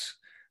athletics.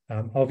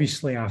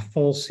 Obviously, our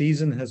fall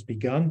season has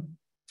begun.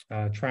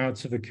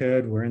 Tryouts have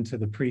occurred. We're into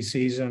the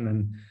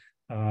preseason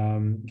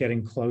and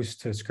getting close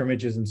to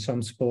scrimmages in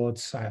some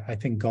sports. I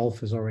think golf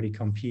has already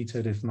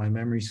competed, if my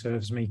memory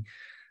serves me.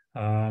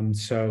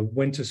 So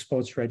winter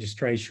sports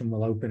registration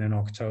will open in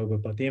October,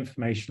 but the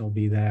information will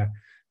be there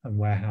and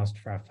warehoused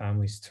for our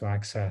families to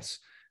access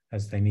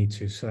as they need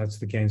to. So that's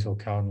the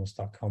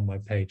GainesvilleCardinals.com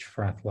webpage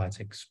for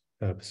athletics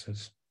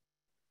purposes.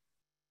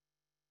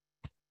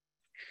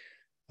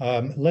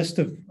 List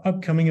of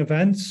upcoming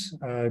events: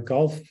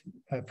 golf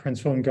at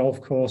Prince William Golf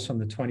Course on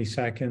the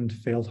 22nd,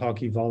 field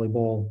hockey,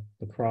 volleyball,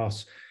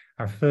 lacrosse.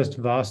 Our first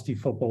varsity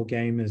football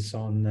game is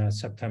on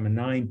September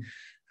 9.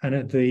 And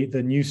at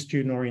the new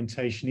student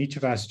orientation, each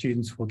of our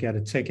students will get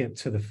a ticket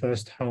to the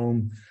first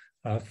home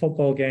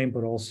football game,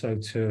 but also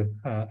to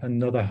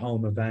another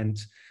home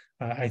event.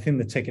 I think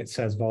the ticket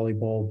says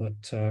volleyball,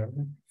 but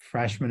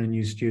freshmen and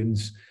new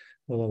students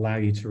will allow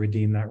you to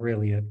redeem that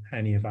really at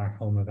any of our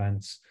home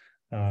events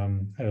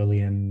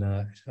early in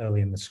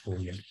the school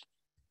year.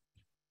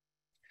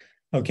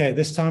 Okay,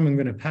 this time I'm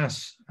going to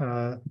pass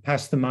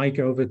the mic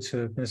over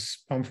to Ms.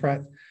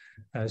 Pomfret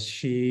as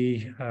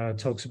she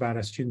talks about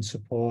our student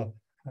support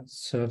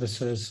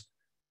services,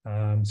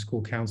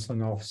 school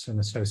counseling office, and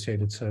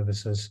associated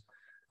services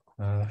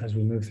as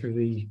we move through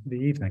the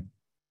evening.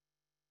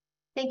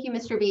 Thank you,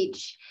 Mr.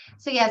 Beach.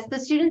 So yes, the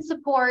student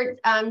support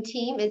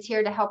team is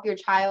here to help your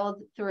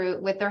child through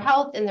with their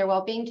health and their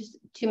well-being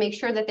to make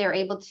sure that they're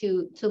able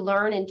to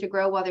learn and to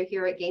grow while they're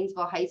here at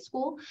Gainesville High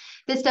School.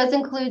 This does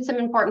include some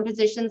important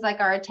positions like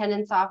our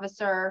attendance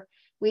officer.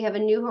 We have a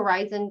New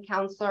Horizon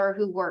counselor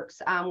who works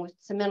with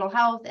some mental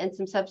health and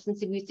some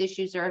substance abuse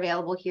issues are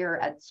available here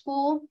at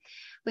school.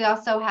 We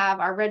also have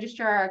our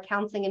registrar, our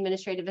counseling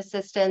administrative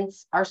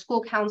assistants, our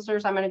school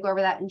counselors. I'm going to go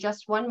over that in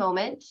just one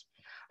moment.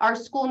 Our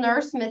school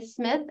nurse, Ms.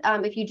 Smith,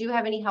 if you do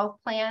have any health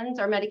plans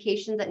or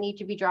medications that need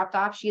to be dropped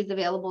off, she is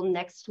available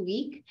next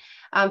week.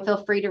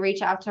 Feel free to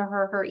reach out to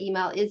her. Her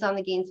email is on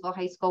the Gainesville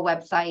High School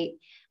website.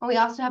 And we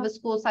also have a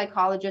school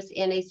psychologist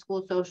and a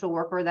school social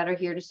worker that are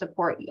here to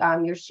support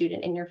your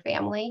student and your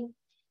family.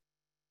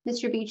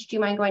 Mr. Beach, do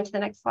you mind going to the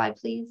next slide,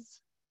 please?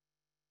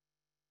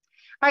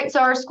 All right,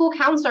 so our school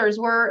counselors,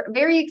 we're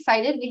very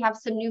excited. We have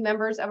some new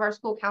members of our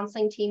school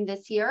counseling team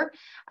this year.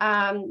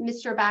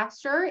 Mr.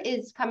 Baxter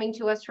is coming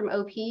to us from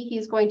OP.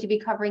 He's going to be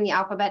covering the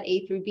alphabet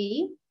A through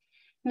B.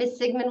 Ms.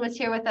 Sigmund was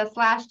here with us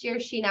last year.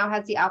 She now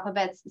has the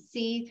alphabets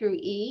C through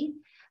E.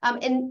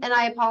 And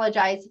I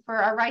apologize for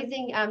our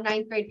rising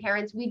ninth grade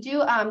parents. We do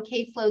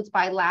caseloads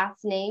by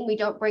last name. We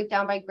don't break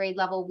down by grade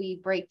level. We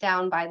break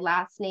down by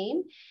last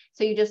name.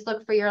 So you just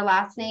look for your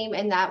last name,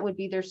 and that would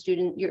be their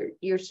student,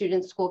 your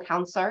student's school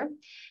counselor.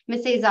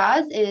 Ms.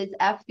 Azaz is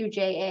F through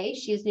JA.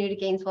 She is new to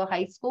Gainesville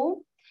High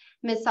School.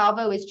 Ms.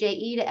 Salvo is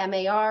JE to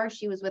MAR.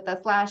 She was with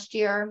us last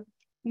year.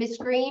 Ms.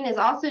 Green is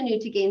also new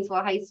to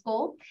Gainesville High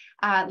School.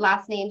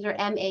 Last names are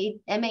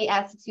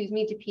MAS,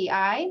 to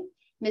PI.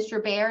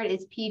 Mr. Baird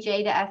is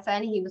PJ to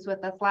SN. He was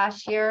with us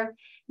last year.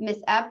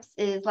 Ms. Epps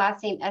is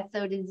last name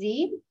SO to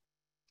Z.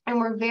 And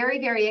we're very,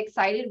 very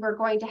excited. We're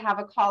going to have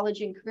a college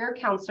and career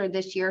counselor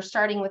this year,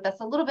 starting with us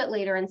a little bit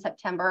later in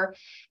September.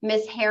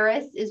 Ms.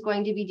 Harris is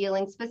going to be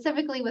dealing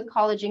specifically with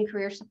college and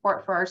career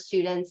support for our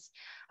students.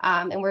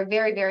 And we're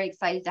very, very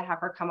excited to have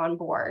her come on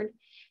board.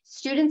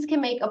 Students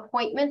can make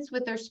appointments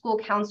with their school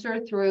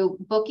counselor through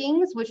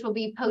bookings, which will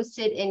be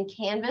posted in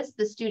Canvas,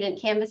 the student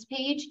Canvas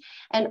page,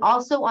 and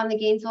also on the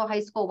Gainesville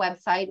High School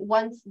website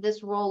once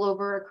this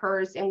rollover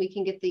occurs and we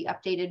can get the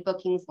updated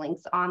bookings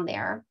links on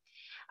there.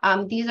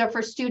 These are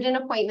for student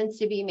appointments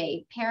to be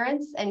made.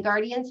 Parents and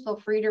guardians, feel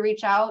free to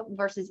reach out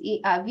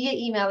via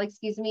email,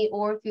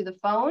 or through the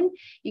phone.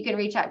 You can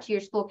reach out to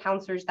your school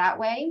counselors that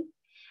way.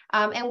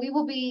 And we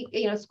will be,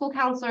 school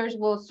counselors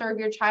will serve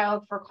your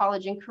child for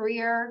college and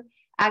career,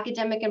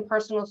 academic and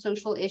personal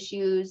social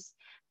issues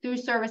through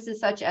services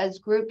such as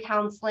group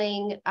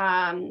counseling,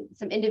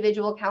 some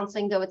individual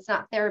counseling, though it's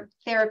not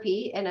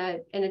therapy in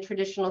a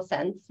traditional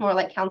sense, more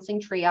like counseling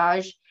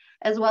triage,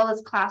 as well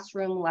as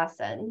classroom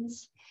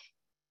lessons.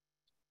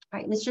 All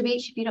right, Mr.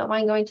 Beach, if you don't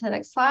mind going to the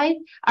next slide.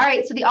 All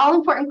right, so the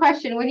all-important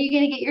question, when are you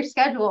going to get your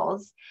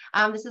schedules?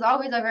 This is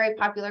always a very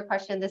popular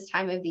question this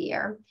time of the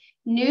year.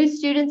 New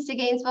students to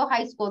Gainesville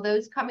High School,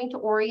 those coming to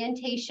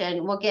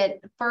orientation, will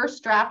get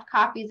first draft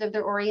copies of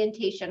their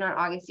orientation on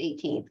August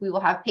 18th. We will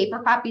have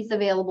paper copies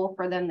available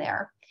for them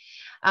there.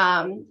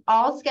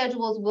 All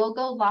schedules will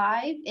go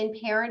live in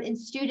parent and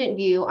student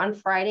view on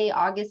Friday,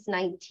 August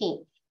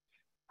 19th.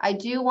 I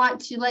do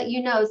want to let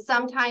you know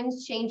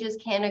sometimes changes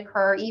can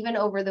occur even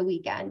over the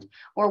weekend.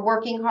 We're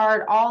working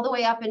hard all the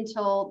way up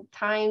until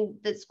time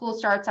that school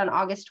starts on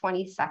August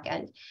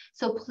 22nd.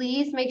 So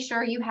please make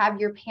sure you have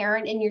your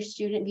parent and your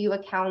student view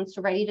accounts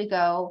ready to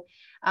go.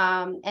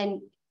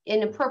 And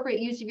an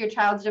appropriate use of your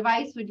child's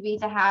device would be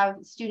to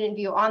have student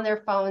view on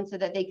their phone so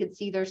that they could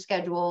see their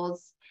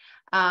schedules.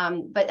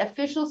 But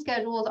official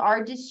schedules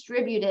are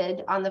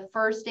distributed on the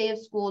first day of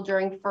school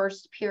during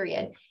first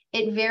period.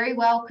 It very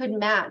well could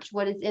match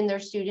what is in their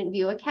student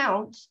view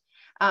account,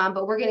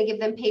 but we're going to give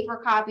them paper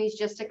copies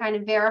just to kind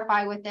of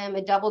verify with them,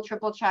 a double,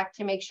 triple check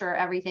to make sure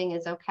everything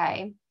is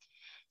okay.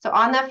 So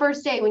on that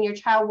first day, when your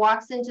child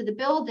walks into the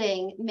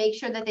building, make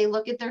sure that they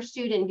look at their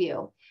student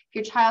view. If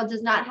your child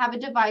does not have a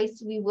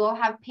device, we will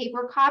have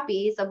paper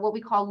copies of what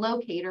we call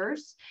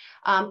locators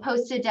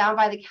posted down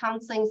by the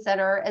counseling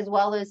center, as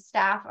well as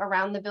staff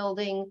around the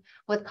building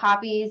with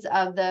copies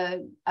of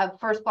the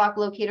first block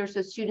locators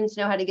so students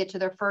know how to get to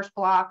their first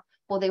block.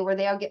 Well,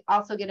 they'll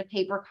also get a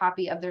paper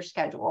copy of their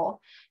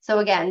schedule. So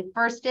again,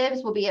 first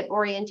dibs will be at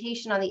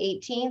orientation on the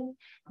 18th,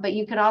 but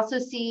you can also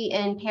see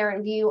in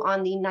parent view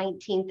on the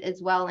 19th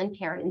as well in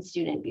parent and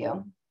student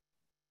view.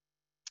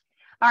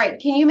 All right,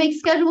 can you make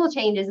schedule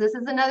changes? This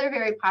is another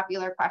very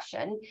popular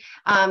question.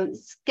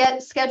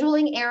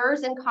 Scheduling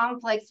errors and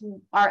conflicts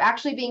are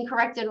actually being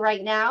corrected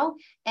right now,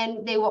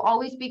 and they will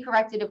always be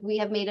corrected if we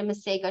have made a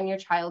mistake on your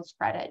child's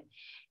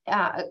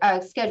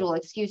schedule,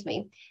 excuse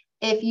me.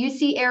 If you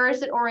see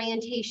errors at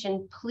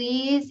orientation,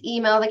 please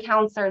email the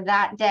counselor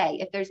that day.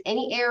 If there's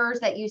any errors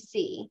that you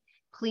see,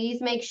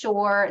 please make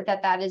sure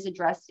that that is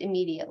addressed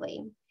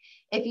immediately.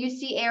 If you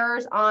see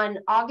errors on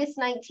August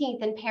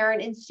 19th in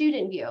parent and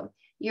student view,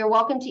 you're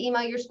welcome to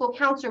email your school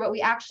counselor, but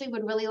we actually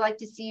would really like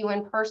to see you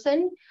in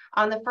person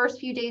on the first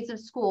few days of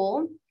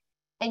school,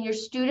 and your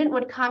student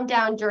would come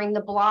down during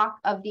the block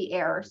of the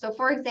error. So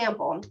for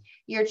example,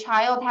 your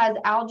child has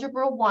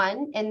Algebra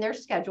 1 in their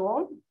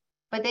schedule,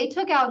 but they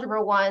took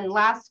Algebra 1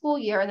 last school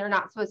year and they're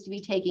not supposed to be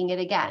taking it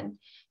again.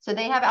 So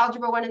they have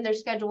Algebra 1 in their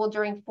schedule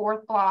during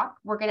fourth block.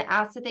 We're going to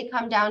ask that they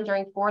come down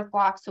during fourth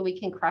block so we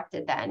can correct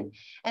it then.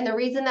 And the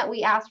reason that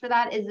we ask for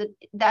that is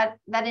that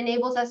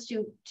enables us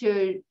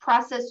to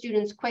process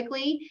students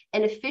quickly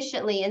and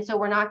efficiently. And so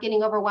we're not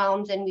getting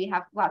overwhelmed and we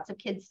have lots of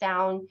kids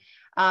down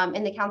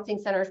in the counseling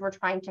centers. We're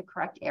trying to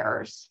correct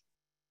errors.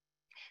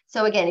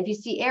 So again, if you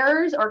see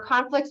errors or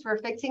conflicts, we're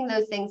fixing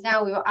those things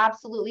now. We will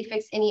absolutely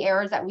fix any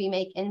errors that we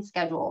make in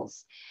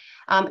schedules.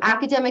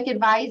 Academic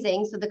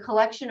advising, so the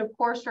collection of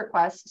course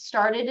requests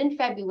started in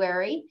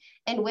February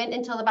and went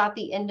until about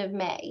the end of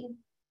May.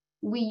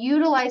 We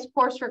utilize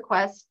course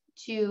requests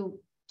to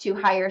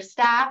hire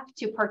staff,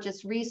 to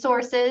purchase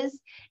resources,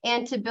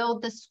 and to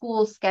build the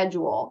school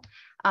schedule.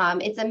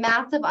 It's a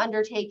massive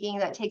undertaking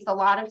that takes a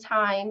lot of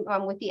time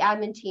with the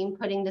admin team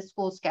putting the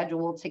school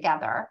schedule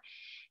together.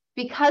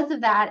 Because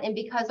of that, and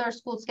because our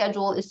school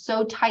schedule is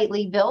so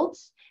tightly built,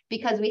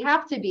 because we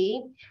have to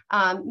be,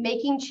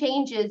 making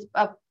changes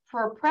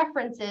for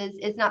preferences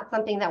is not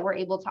something that we're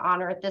able to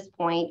honor at this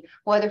point,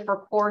 whether for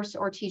course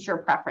or teacher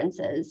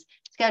preferences.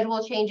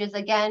 Schedule changes,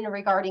 again,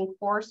 regarding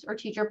course or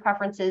teacher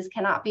preferences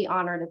cannot be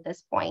honored at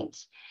this point.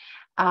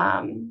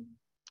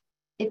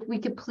 If we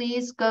could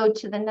please go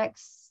to the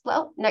next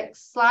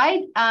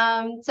slide.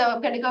 So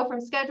I'm going to go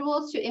from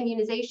schedules to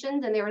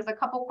immunizations, and there was a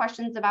couple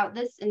questions about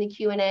this in the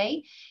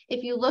Q&A.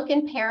 If you look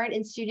in parent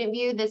and student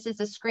view, this is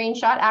a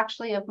screenshot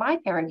actually of my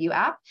parent view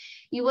app.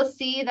 You will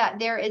see that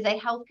there is a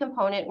health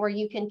component where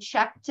you can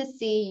check to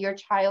see your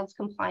child's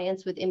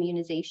compliance with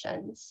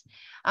immunizations.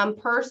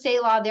 Per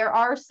state law, there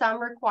are some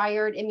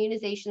required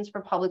immunizations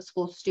for public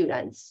school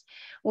students.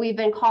 We've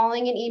been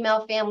calling and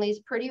email families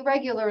pretty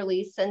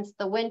regularly since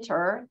the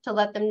winter to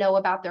let them know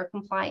about their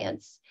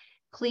compliance.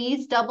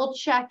 Please double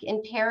check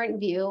in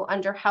parent view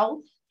under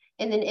health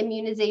and then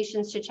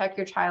immunizations to check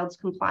your child's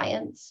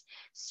compliance.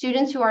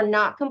 Students who are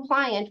not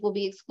compliant will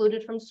be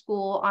excluded from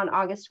school on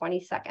August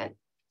 22nd.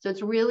 So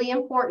it's really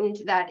important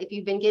that if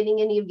you've been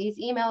getting any of these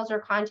emails or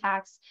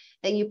contacts,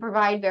 that you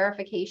provide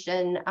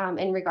verification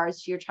in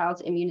regards to your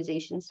child's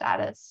immunization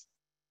status.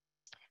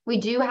 We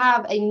do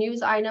have a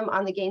news item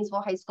on the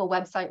Gainesville High School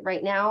website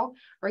right now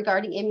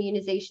regarding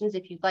immunizations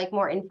if you'd like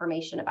more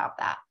information about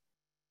that.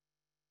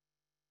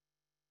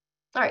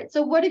 All right,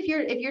 so what if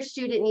your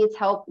student needs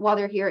help while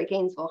they're here at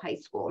Gainesville High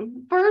School?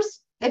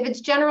 First, if it's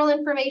general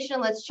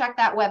information, let's check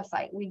that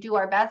website. We do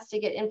our best to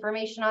get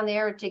information on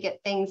there to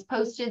get things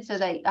posted so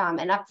that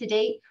and up to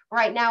date.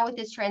 Right now with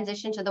this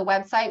transition to the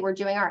website, we're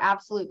doing our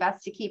absolute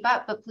best to keep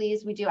up, but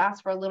please, we do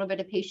ask for a little bit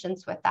of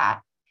patience with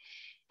that.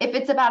 If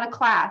it's about a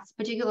class,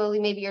 particularly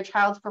maybe your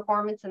child's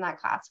performance in that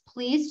class,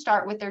 please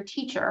start with their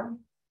teacher.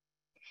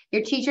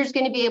 Your teacher is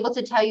going to be able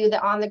to tell you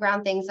the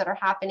on-the-ground things that are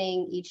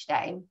happening each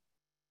day.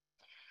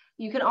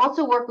 You can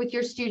also work with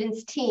your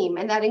student's team,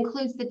 and that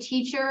includes the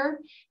teacher,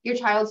 your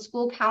child's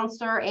school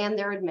counselor, and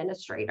their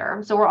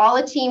administrator. So we're all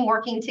a team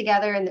working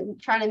together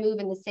and trying to move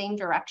in the same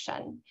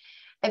direction.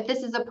 If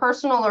this is a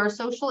personal or a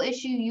social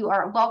issue, you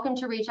are welcome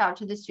to reach out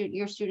to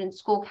your student's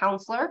school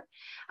counselor,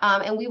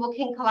 and we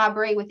can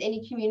collaborate with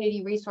any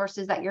community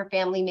resources that your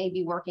family may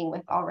be working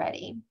with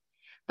already.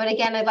 But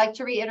again, I'd like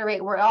to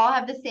reiterate, we all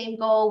have the same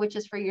goal, which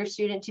is for your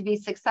student to be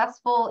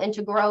successful and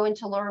to grow and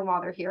to learn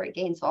while they're here at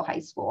Gainesville High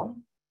School.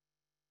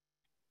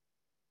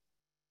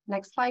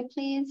 Next slide,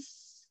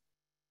 please.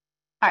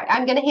 All right,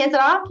 I'm going to hand it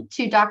off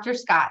to Dr.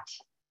 Scott.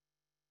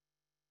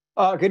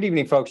 Good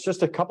evening, folks.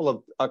 Just a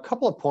couple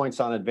of points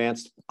on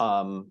advanced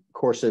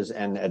courses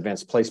and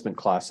advanced placement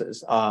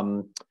classes.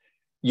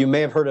 You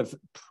may have heard of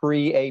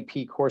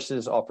pre-AP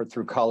courses offered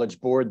through College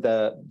Board.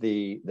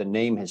 The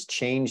name has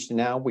changed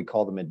now. We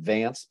call them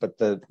advanced, but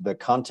the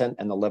content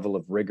and the level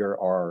of rigor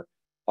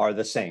are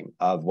the same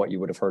of what you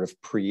would have heard of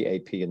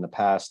pre-AP in the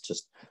past.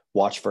 Just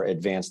watch for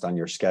advanced on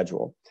your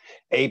schedule.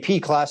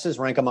 AP classes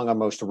rank among our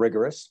most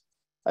rigorous.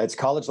 It's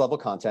college level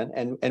content,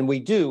 and we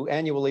do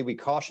annually, we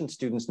caution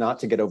students not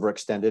to get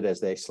overextended as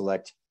they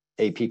select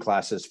AP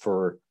classes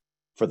for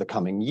the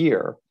coming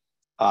year.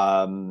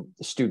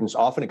 Students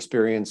often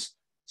experience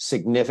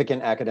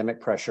significant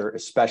academic pressure,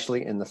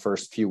 especially in the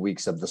first few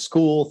weeks of the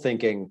school,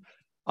 thinking,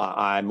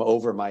 I'm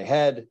over my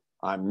head,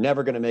 I'm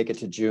never going to make it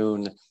to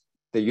June.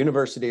 The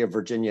University of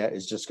Virginia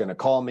is just going to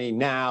call me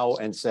now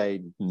and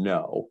say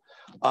no.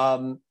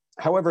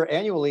 However,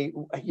 annually,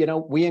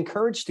 we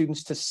encourage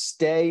students to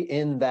stay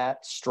in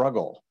that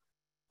struggle.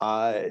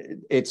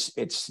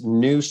 It's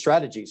new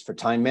strategies for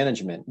time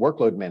management,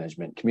 workload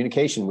management,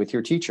 communication with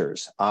your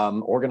teachers,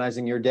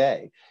 organizing your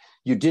day.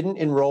 You didn't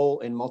enroll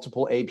in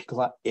multiple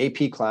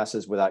AP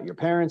classes without your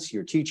parents,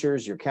 your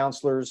teachers, your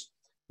counselors,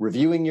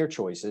 reviewing your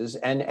choices.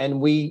 And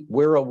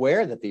we're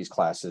aware that these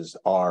classes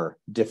are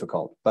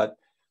difficult, but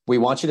we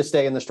want you to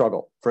stay in the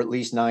struggle for at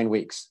least 9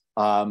 weeks.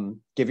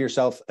 Give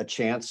yourself a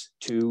chance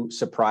to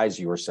surprise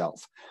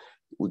yourself.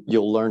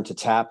 You'll learn to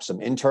tap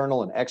some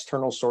internal and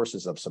external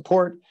sources of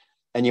support,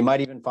 and you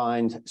might even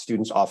find,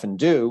 students often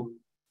do,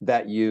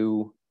 that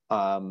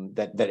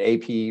that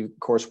AP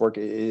coursework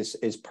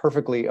is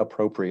perfectly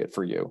appropriate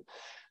for you.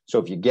 So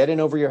if you get in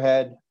over your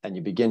head and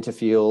you begin to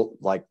feel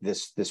like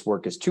this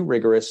work is too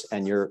rigorous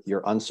and you're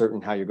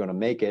uncertain how you're going to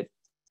make it,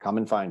 come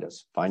and find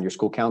us. Find your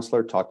school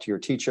counselor, talk to your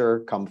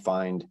teacher, come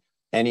find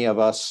any of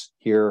us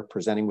here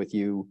presenting with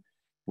you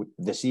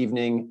this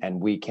evening, and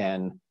we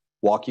can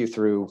walk you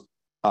through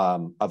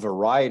a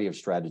variety of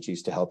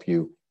strategies to help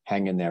you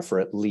hang in there for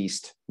at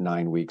least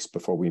 9 weeks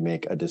before we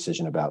make a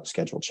decision about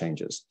schedule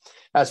changes.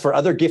 As for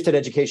other gifted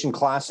education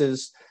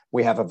classes,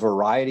 we have a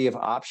variety of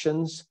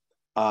options.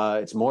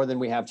 It's more than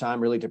we have time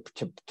really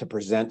to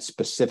present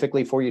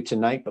specifically for you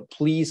tonight, but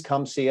please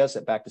come see us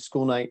at Back to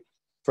School Night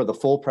for the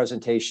full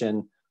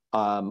presentation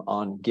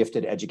on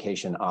gifted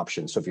education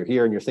options. So if you're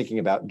here and you're thinking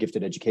about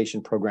gifted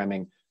education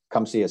programming,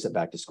 come see us at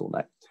Back to School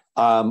Night.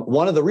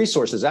 One of the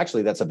resources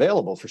actually that's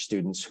available for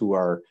students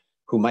who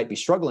might be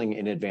struggling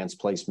in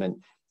advanced placement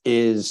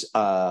is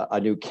a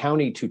new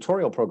county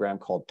tutorial program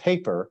called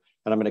Paper.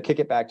 And I'm going to kick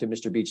it back to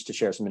Mr. Beach to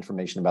share some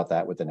information about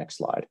that with the next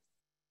slide.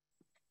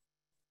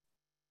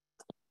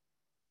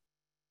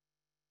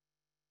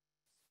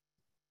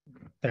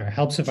 There, it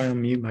helps if I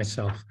unmute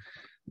myself.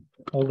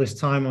 All this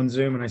time on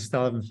Zoom and I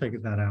still haven't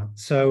figured that out.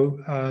 So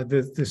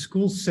the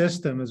school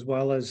system, as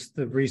well as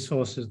the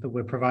resources that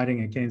we're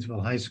providing at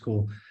Gainesville High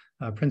School,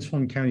 Prince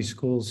William County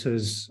Schools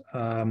has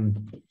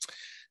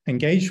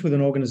engaged with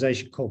an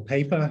organization called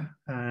Paper,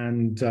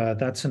 and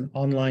that's an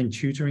online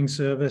tutoring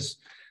service.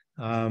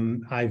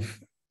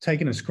 I've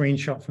taken a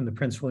screenshot from the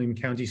Prince William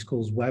County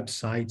Schools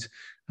website.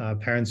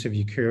 Parents, if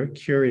you're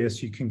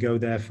curious, you can go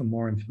there for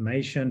more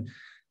information.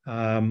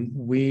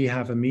 We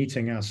have a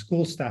meeting, our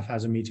school staff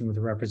has a meeting with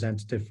a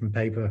representative from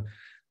Paper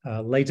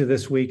later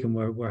this week, and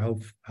we're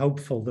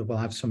hopeful that we'll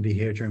have somebody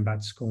here during Back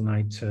to School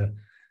Night to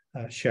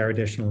share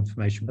additional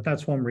information. But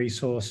that's one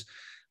resource.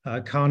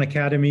 Khan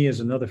Academy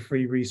is another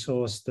free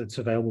resource that's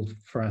available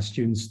for our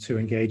students to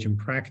engage in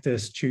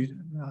practice.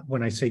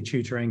 When I say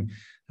tutoring,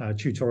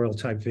 tutorial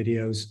type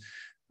videos.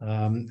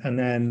 And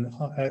then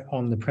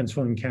on the Prince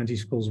William County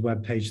Schools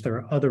webpage, there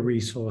are other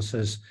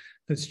resources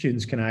that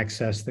students can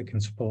access that can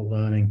support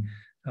learning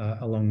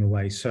along the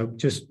way. So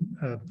just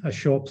a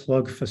short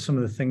plug for some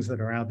of the things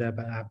that are out there,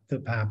 but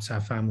that perhaps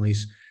our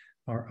families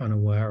are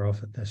unaware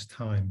of at this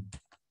time.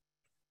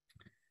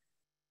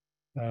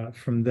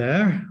 From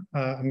there,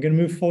 I'm going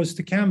to move forward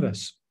to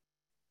Canvas.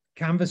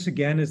 Canvas,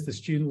 again, is the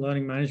student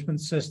learning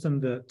management system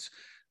that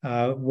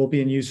will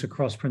be in use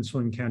across Prince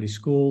William County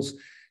Schools.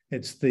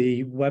 It's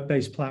the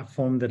web-based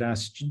platform that our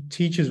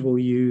teachers will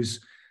use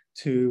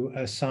to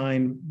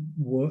assign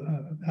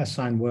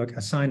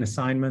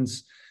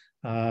assignments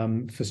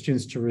for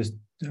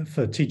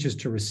teachers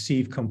to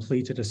receive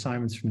completed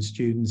assignments from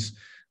students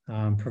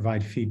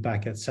provide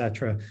feedback,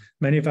 etc.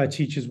 Many of our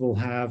teachers will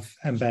have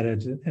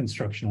embedded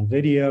instructional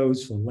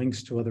videos or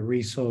links to other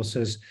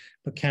resources,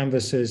 but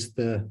Canvas is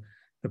the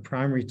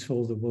primary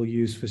tool that we'll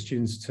use for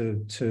students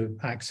to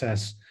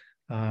access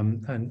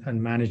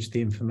and manage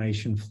the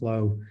information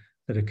flow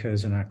that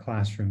occurs in our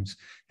classrooms.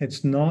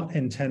 It's not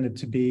intended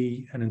to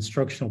be an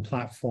instructional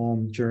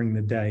platform during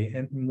the day.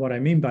 And what I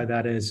mean by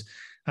that is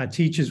our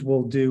teachers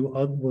will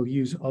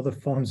use other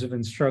forms of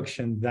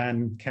instruction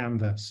than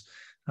Canvas.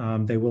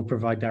 They will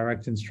provide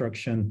direct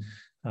instruction.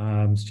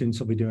 Students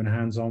will be doing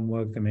hands-on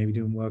work. They may be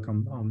doing work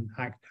on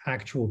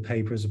actual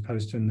paper as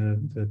opposed to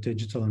in the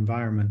digital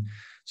environment.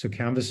 So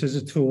Canvas is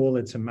a tool.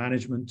 It's a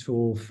management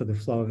tool for the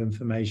flow of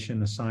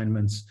information,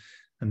 assignments,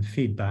 and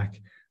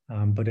feedback,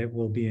 but it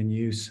will be in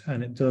use.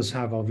 And it does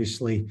have,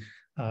 obviously,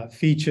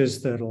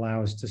 features that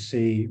allow us to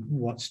see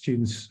what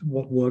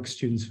work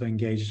students have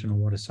engaged in or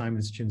what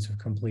assignments students have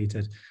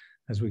completed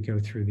as we go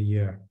through the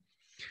year.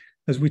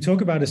 As we talk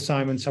about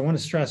assignments, I want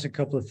to stress a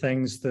couple of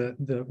things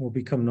that will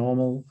become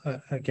normal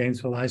at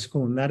Gainesville High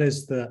School, and that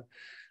is that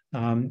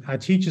our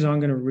teachers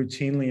aren't going to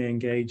routinely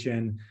engage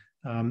in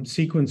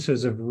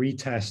sequences of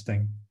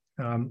retesting.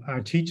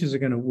 Our teachers are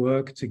going to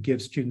work to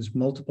give students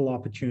multiple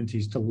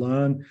opportunities to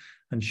learn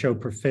and show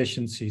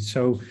proficiency.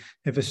 So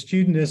if a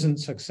student isn't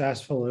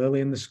successful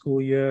early in the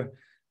school year,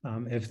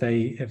 if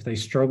they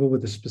struggle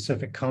with a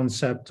specific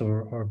concept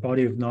or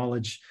body of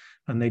knowledge,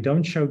 and they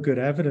don't show good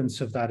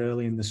evidence of that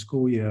early in the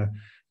school year,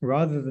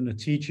 rather than a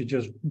teacher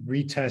just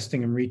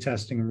retesting and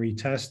retesting and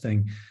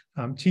retesting,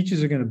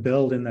 teachers are going to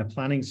build in their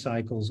planning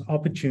cycles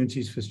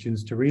opportunities for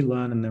students to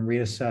relearn and then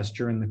reassess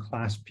during the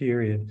class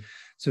period.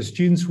 So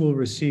students will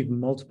receive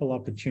multiple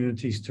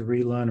opportunities to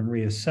relearn and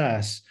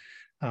reassess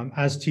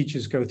as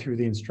teachers go through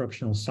the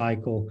instructional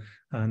cycle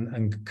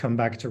and come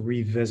back to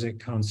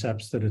revisit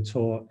concepts that are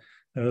taught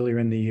earlier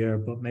in the year,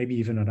 but maybe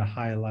even at a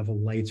higher level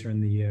later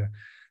in the year.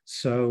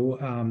 So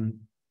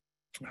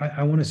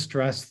I want to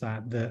stress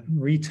that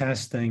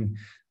retesting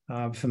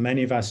for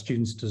many of our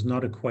students does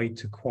not equate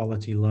to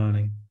quality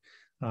learning.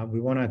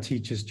 We want our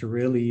teachers to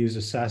really use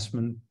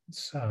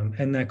assessments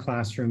in their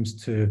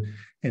classrooms to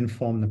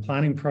inform the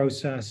planning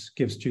process,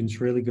 give students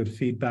really good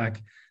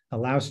feedback,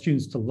 allow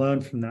students to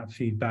learn from that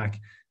feedback,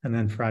 and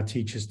then for our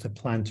teachers to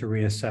plan to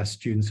reassess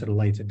students at a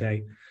later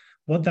date.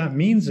 What that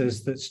means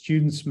is that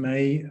students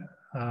may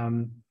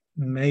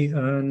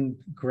earn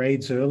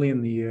grades early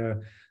in the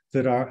year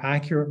that are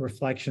accurate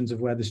reflections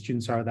of where the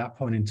students are at that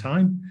point in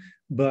time.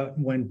 But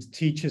when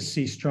teachers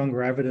see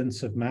stronger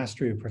evidence of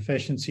mastery or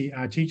proficiency,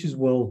 our teachers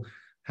will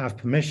have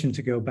permission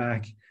to go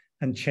back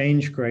and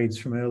change grades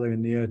from earlier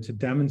in the year to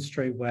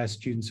demonstrate where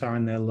students are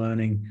in their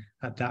learning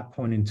at that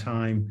point in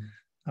time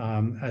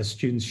as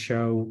students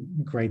show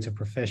greater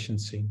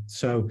proficiency.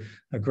 So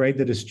a grade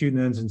that a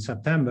student earns in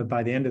September,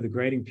 by the end of the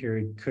grading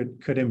period,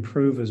 could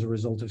improve as a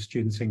result of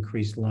students'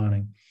 increased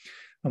learning.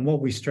 And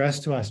what we stress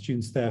to our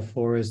students,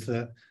 therefore, is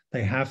that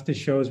they have to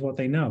show us what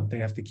they know. They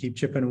have to keep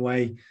chipping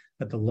away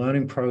at the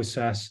learning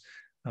process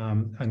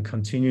and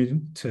continue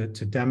to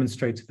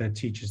demonstrate to their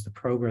teachers the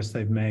progress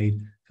they've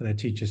made, for their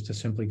teachers to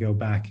simply go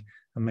back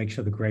and make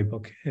sure the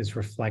gradebook is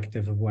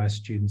reflective of where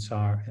students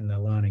are in their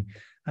learning.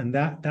 And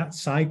that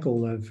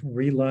cycle of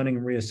relearning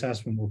and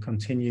reassessment will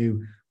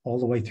continue all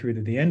the way through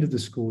to the end of the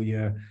school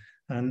year.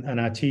 And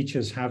our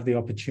teachers have the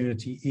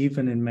opportunity,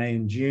 even in May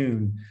and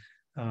June,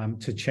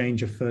 to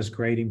change a first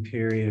grading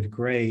period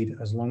grade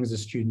as long as the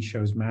student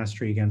shows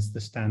mastery against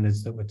the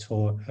standards that were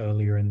taught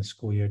earlier in the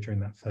school year during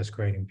that first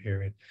grading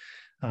period.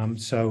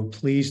 So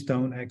please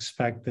don't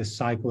expect this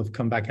cycle of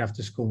come back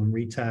after school and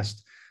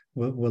retest.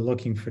 We're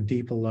looking for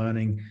deeper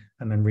learning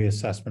and then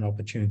reassessment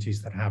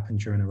opportunities that happen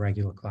during a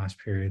regular class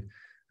period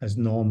as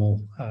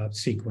normal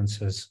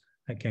sequences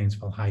at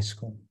Gainesville High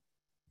School.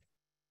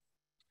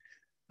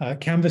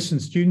 Canvas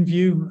and Student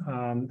View,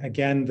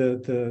 again,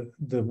 the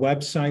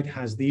website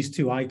has these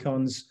two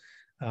icons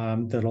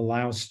that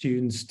allow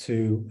students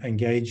to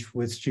engage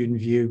with Student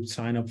View,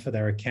 sign up for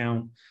their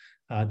account.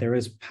 There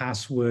is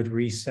password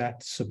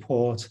reset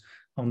support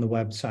on the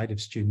website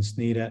if students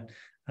need it.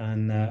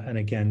 And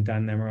again,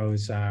 Dan Nemro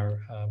is our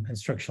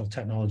instructional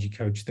technology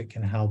coach that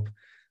can help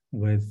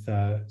with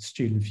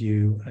Student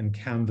View and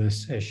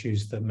Canvas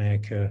issues that may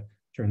occur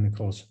during the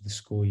course of the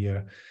school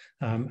year.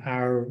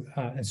 Our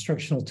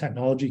instructional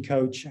technology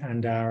coach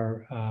and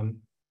our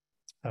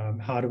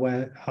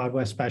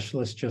hardware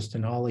specialist,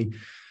 Justin Hawley,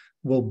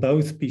 will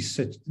both be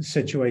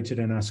situated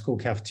in our school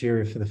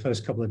cafeteria for the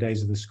first couple of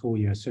days of the school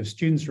year. So if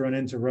students run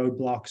into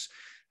roadblocks,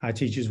 our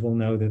teachers will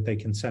know that they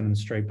can send them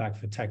straight back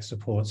for tech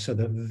support, so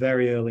that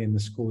very early in the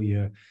school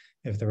year,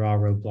 if there are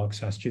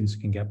roadblocks, our students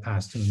can get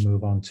past them and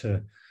move on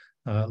to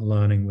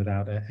learning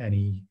without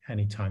any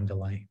time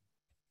delay.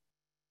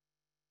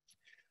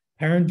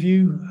 Parent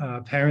View,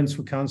 parents,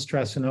 we can't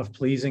stress enough,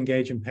 please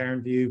engage in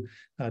Parent View.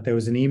 There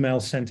was an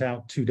email sent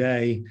out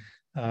today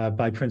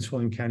by Prince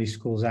William County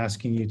Schools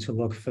asking you to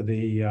look for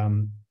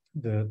the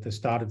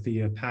start of the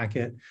year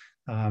packet,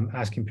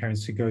 asking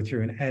parents to go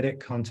through and edit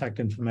contact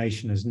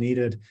information as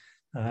needed.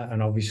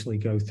 and obviously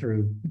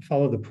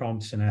follow the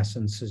prompts in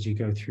essence as you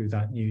go through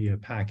that New Year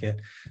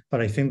packet.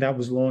 But I think that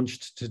was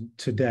launched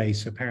today,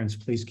 so parents,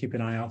 please keep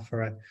an eye out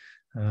for it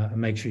and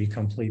make sure you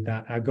complete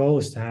that. Our goal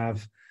is to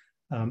have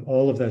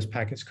all of those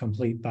packets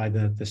complete by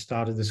the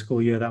start of the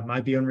school year. That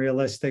might be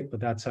unrealistic, but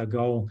that's our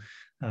goal.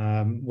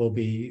 We'll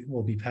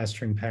be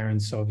pestering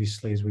parents,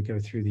 obviously, as we go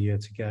through the year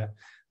to get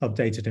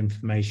updated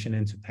information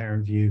into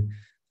Parent View.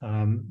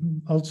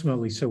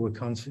 Ultimately, so we're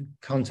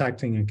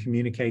contacting and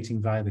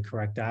communicating via the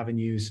correct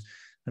avenues,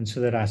 and so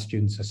that our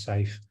students are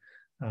safe.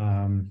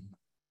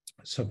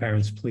 So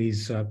parents,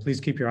 please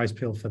keep your eyes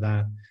peeled for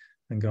that,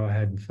 and go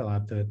ahead and fill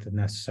out the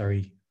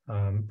necessary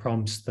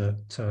prompts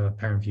that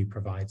Parent View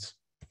provides.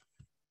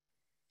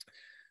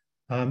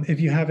 If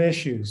you have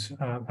issues,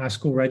 our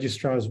school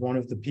registrar is one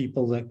of the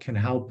people that can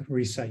help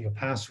reset your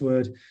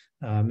password.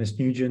 Ms.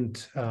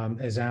 Nugent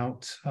is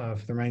out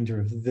for the remainder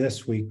of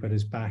this week, but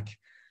is back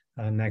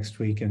next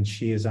week, and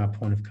she is our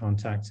point of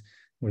contact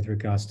with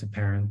regards to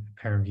Parent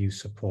View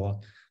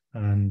support.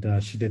 And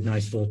she did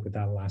nice work with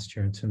that last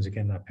year in terms of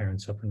getting our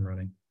parents up and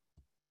running.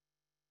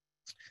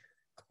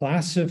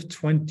 Class of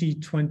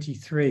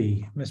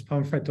 2023, Ms.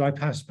 Pomfret, do I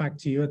pass back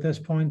to you at this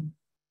point?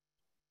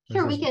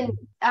 Sure, we can.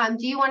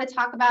 Do you want to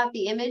talk about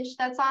the image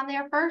that's on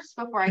there first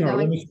before I go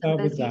into some of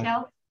those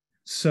details?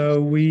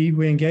 So we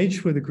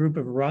engaged with a group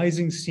of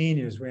rising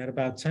seniors. We had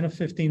about 10 or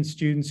 15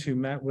 students who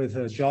met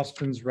with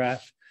Jocelyn's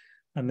rep,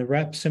 and the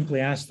rep simply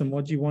asked them,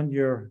 what do you want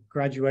your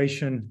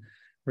graduation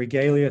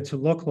regalia to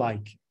look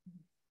like?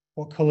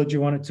 What color do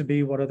you want it to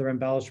be? What other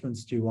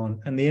embellishments do you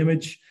want? And the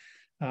image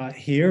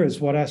here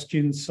is what our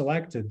students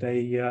selected.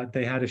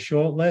 They had a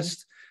short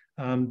list.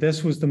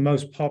 This was the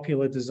most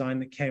popular design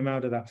that came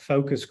out of that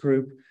focus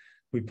group.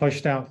 We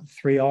pushed out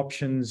 3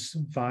 options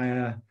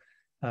via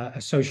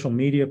a social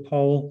media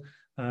poll,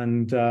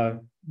 and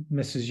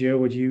Mrs.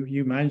 Yearwood,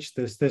 you managed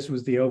this. This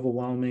was the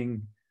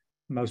overwhelming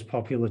most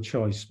popular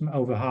choice.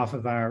 Over half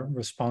of our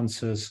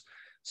responses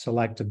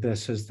selected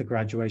this as the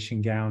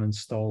graduation gown and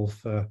stole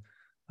for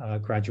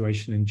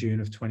graduation in June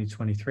of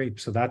 2023.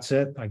 So that's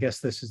it. I guess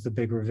this is the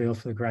big reveal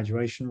for the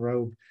graduation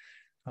robe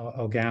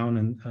or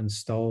gown and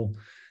stole.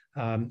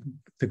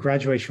 The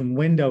graduation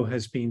window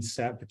has been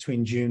set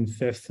between June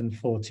 5th and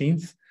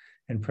 14th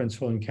in Prince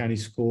William County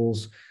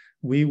Schools.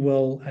 We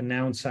will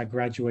announce our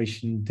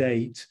graduation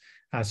date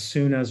as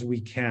soon as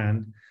we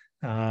can.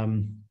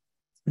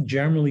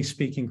 Generally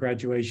speaking,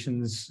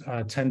 graduations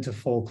tend to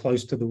fall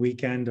close to the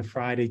weekend, a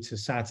Friday to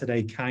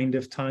Saturday kind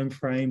of time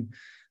frame.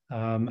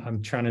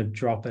 I'm trying to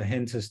drop a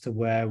hint as to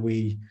where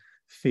we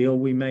feel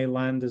we may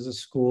land as a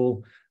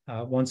school.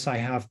 Once I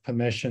have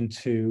permission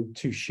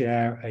to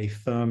share a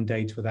firm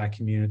date with our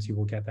community,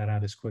 we'll get that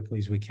out as quickly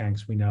as we can,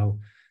 because we know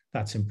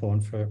that's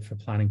important for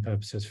planning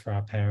purposes for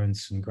our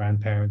parents and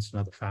grandparents and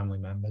other family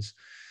members.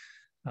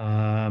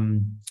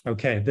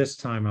 Okay, this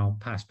time I'll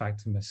pass back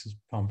to Mrs.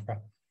 Pomfret.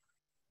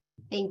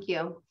 Thank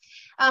you.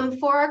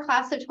 For our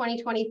class of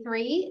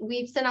 2023,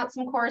 we've sent out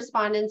some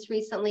correspondence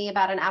recently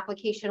about an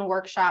application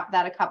workshop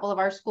that a couple of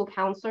our school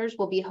counselors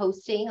will be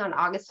hosting on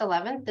August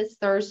 11th, this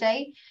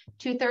Thursday,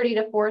 2:30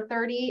 to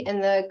 4:30 in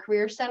the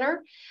Career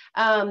Center.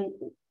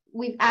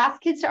 We've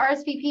asked kids to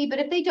RSVP, but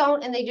if they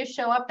don't and they just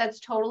show up,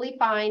 that's totally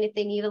fine. If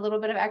they need a little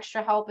bit of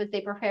extra help as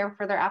they prepare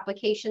for their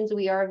applications,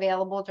 we are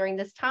available during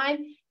this time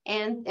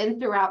and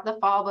throughout the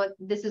fall, but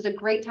this is a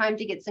great time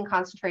to get some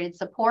concentrated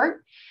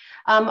support.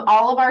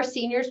 All of our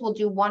seniors will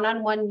do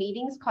one-on-one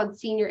meetings called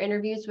senior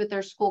interviews with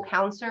their school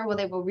counselor, where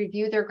they will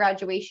review their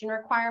graduation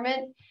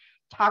requirement,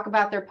 talk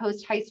about their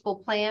post-high school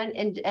plan,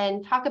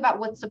 and talk about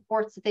what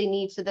supports that they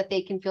need so that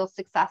they can feel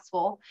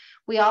successful.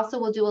 We also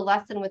will do a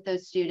lesson with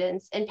those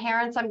students. And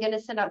parents, I'm going to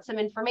send out some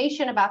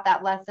information about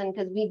that lesson,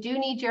 because we do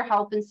need your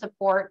help and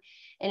support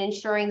in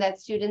ensuring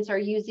that students are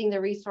using the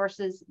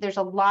resources. There's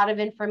a lot of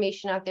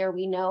information out there,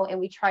 we know, and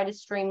we try to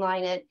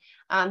streamline it,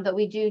 but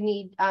we do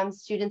need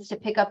students to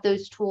pick up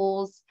those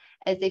tools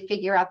as they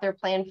figure out their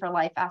plan for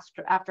life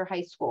after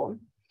high school.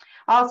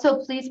 Also,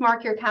 please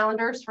mark your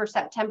calendars for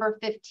September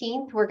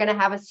 15th. We're going to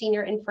have a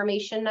senior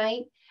information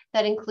night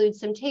that includes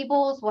some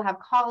tables. We'll have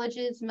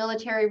colleges,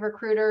 military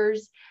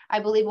recruiters.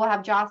 I believe we'll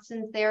have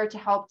Jostens there to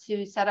help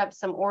to set up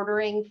some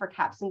ordering for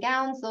caps and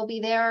gowns. They'll be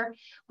there.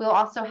 We'll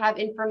also have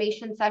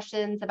information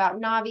sessions about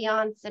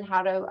Naviance and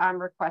how to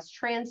request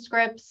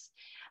transcripts.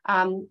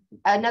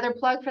 Another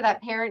plug for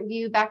that Parent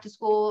View back to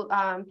school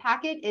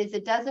packet is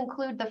it does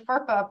include the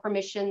FERPA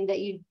permission that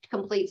you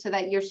complete so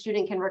that your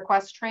student can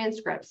request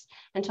transcripts.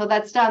 Until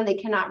that's done, they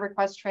cannot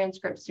request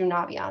transcripts through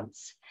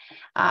Naviance.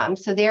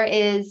 So there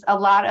is a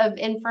lot of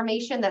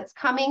information that's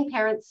coming.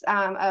 Parents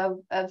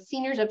of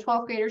seniors, of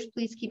 12th graders,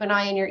 please keep an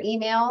eye on your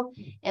email,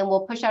 and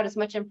we'll push out as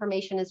much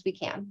information as we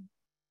can.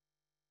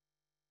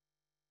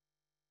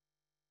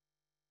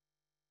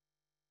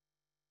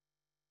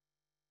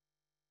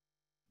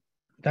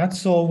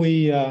 That's all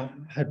we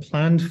had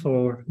planned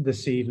for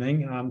this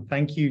evening.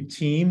 Thank you,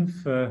 team,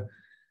 for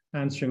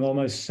answering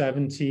almost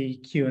 70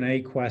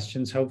 Q&A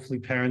questions. Hopefully,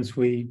 parents,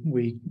 we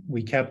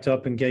kept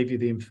up and gave you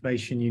the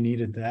information you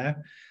needed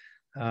there.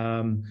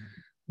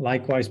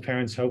 Likewise,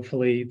 parents,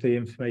 hopefully the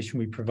information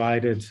we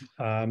provided,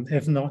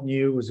 if not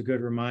new, was a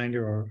good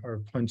reminder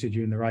or pointed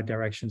you in the right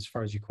direction as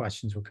far as your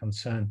questions were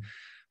concerned.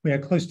 We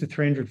had close to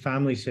 300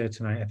 families here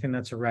tonight. I think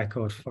that's a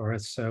record for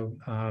us. So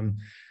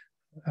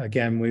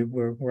again,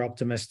 we're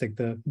optimistic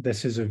that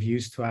this is of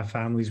use to our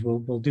families.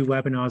 We'll do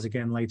webinars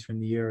again later in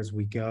the year as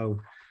we go,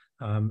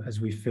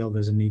 as we feel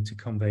there's a need to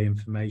convey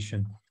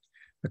information.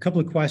 A couple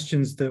of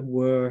questions that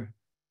were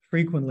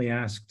frequently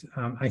asked,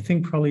 I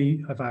think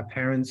probably of our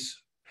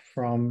parents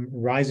from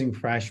rising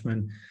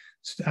freshmen.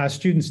 Our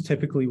students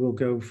typically will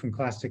go from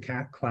class to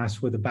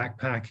class with a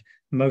backpack.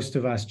 Most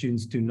of our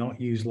students do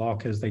not use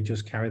lockers. They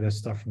just carry their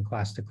stuff from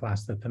class to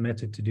class. They're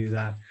permitted to do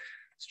that.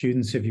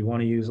 Students, if you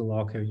want to use a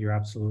locker, you're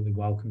absolutely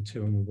welcome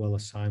to, and we will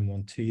assign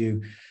one to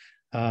you.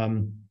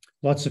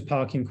 Lots of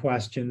parking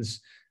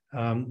questions.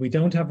 We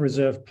don't have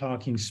reserved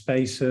parking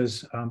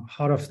spaces.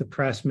 Hot off the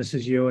press,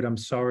 Mrs. Ewart, I'm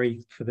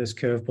sorry for this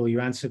curveball. You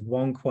answered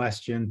one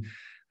question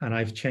and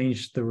I've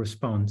changed the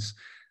response.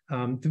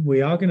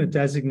 We are going to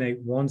designate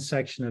one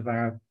section of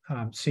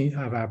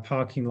our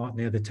parking lot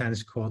near the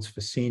tennis courts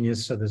for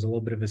seniors. So there's a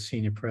little bit of a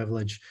senior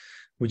privilege.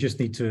 We just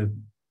need to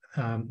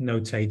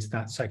notate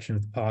that section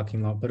of the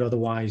parking lot, but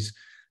otherwise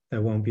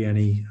there won't be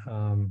any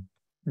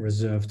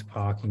reserved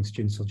parking.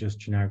 Students will just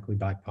generically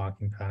buy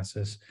parking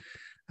passes.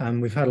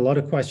 We've had a lot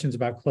of questions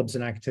about clubs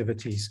and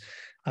activities.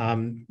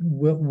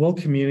 We'll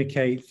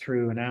communicate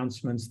through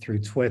announcements, through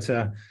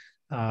Twitter,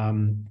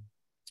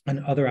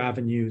 and other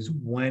avenues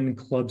when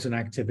clubs and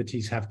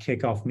activities have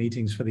kickoff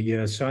meetings for the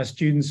year. So our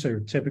students are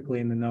typically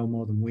in the know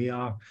more than we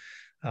are.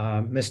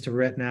 Mr.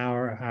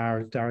 Rittenauer,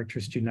 our Director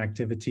of Student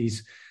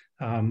Activities,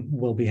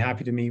 will be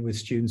happy to meet with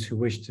students who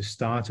wish to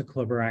start a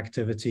club or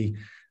activity,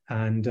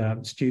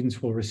 and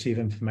students will receive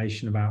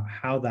information about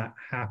how that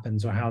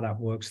happens or how that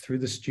works through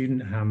the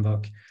student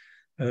handbook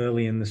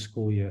early in the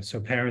school year. So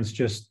parents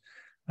just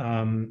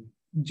know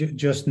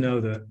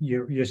that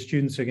your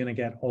students are going to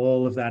get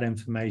all of that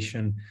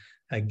information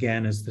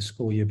again as the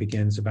school year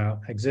begins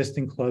about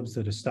existing clubs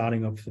that are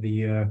starting up for the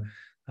year.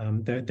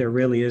 There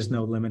really is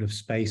no limit of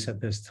space at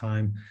this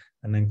time,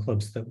 and then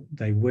clubs that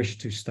they wish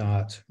to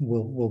start,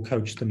 we'll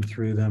coach them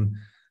through them.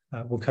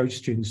 We'll coach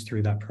students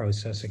through that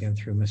process again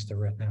through Mr.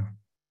 Rittenauer.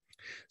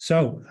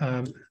 So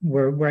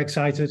we're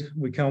excited.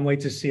 We can't wait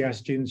to see our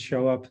students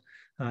show up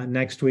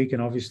next week,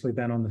 and obviously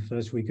then on the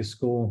first week of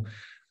school.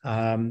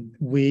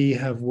 We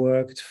have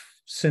worked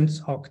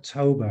since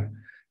October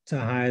to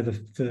hire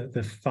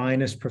the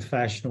finest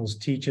professionals,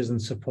 teachers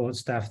and support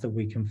staff that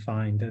we can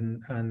find.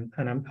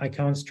 And I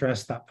can't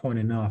stress that point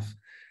enough,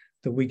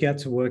 that we get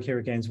to work here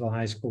at Gainesville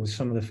High School with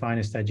some of the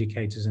finest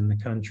educators in the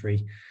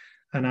country.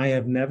 And I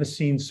have never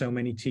seen so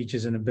many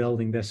teachers in a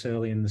building this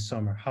early in the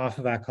summer. Half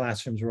of our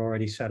classrooms are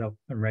already set up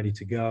and ready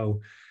to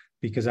go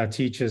because our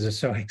teachers are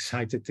so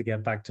excited to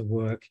get back to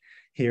work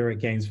here at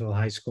Gainesville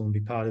High School and be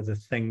part of the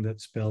thing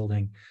that's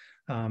building.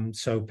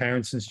 So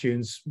parents and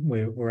students,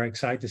 we're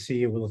excited to see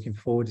you. We're looking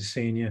forward to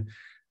seeing you.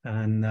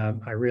 And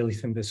I really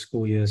think this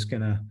school year is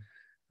going to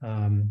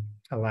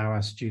allow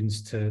our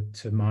students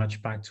to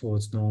march back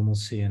towards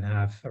normalcy and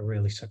have a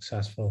really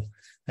successful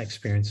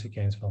experience at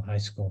Gainesville High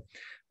School.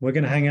 We're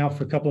going to hang out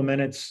for a couple of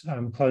minutes,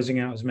 closing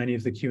out as many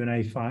of the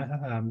Q&A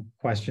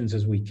questions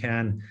as we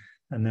can,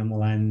 and then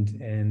we'll end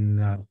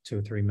in 2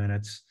 or 3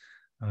 minutes.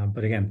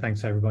 But again,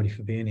 thanks everybody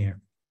for being here.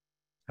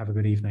 Have a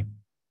good evening.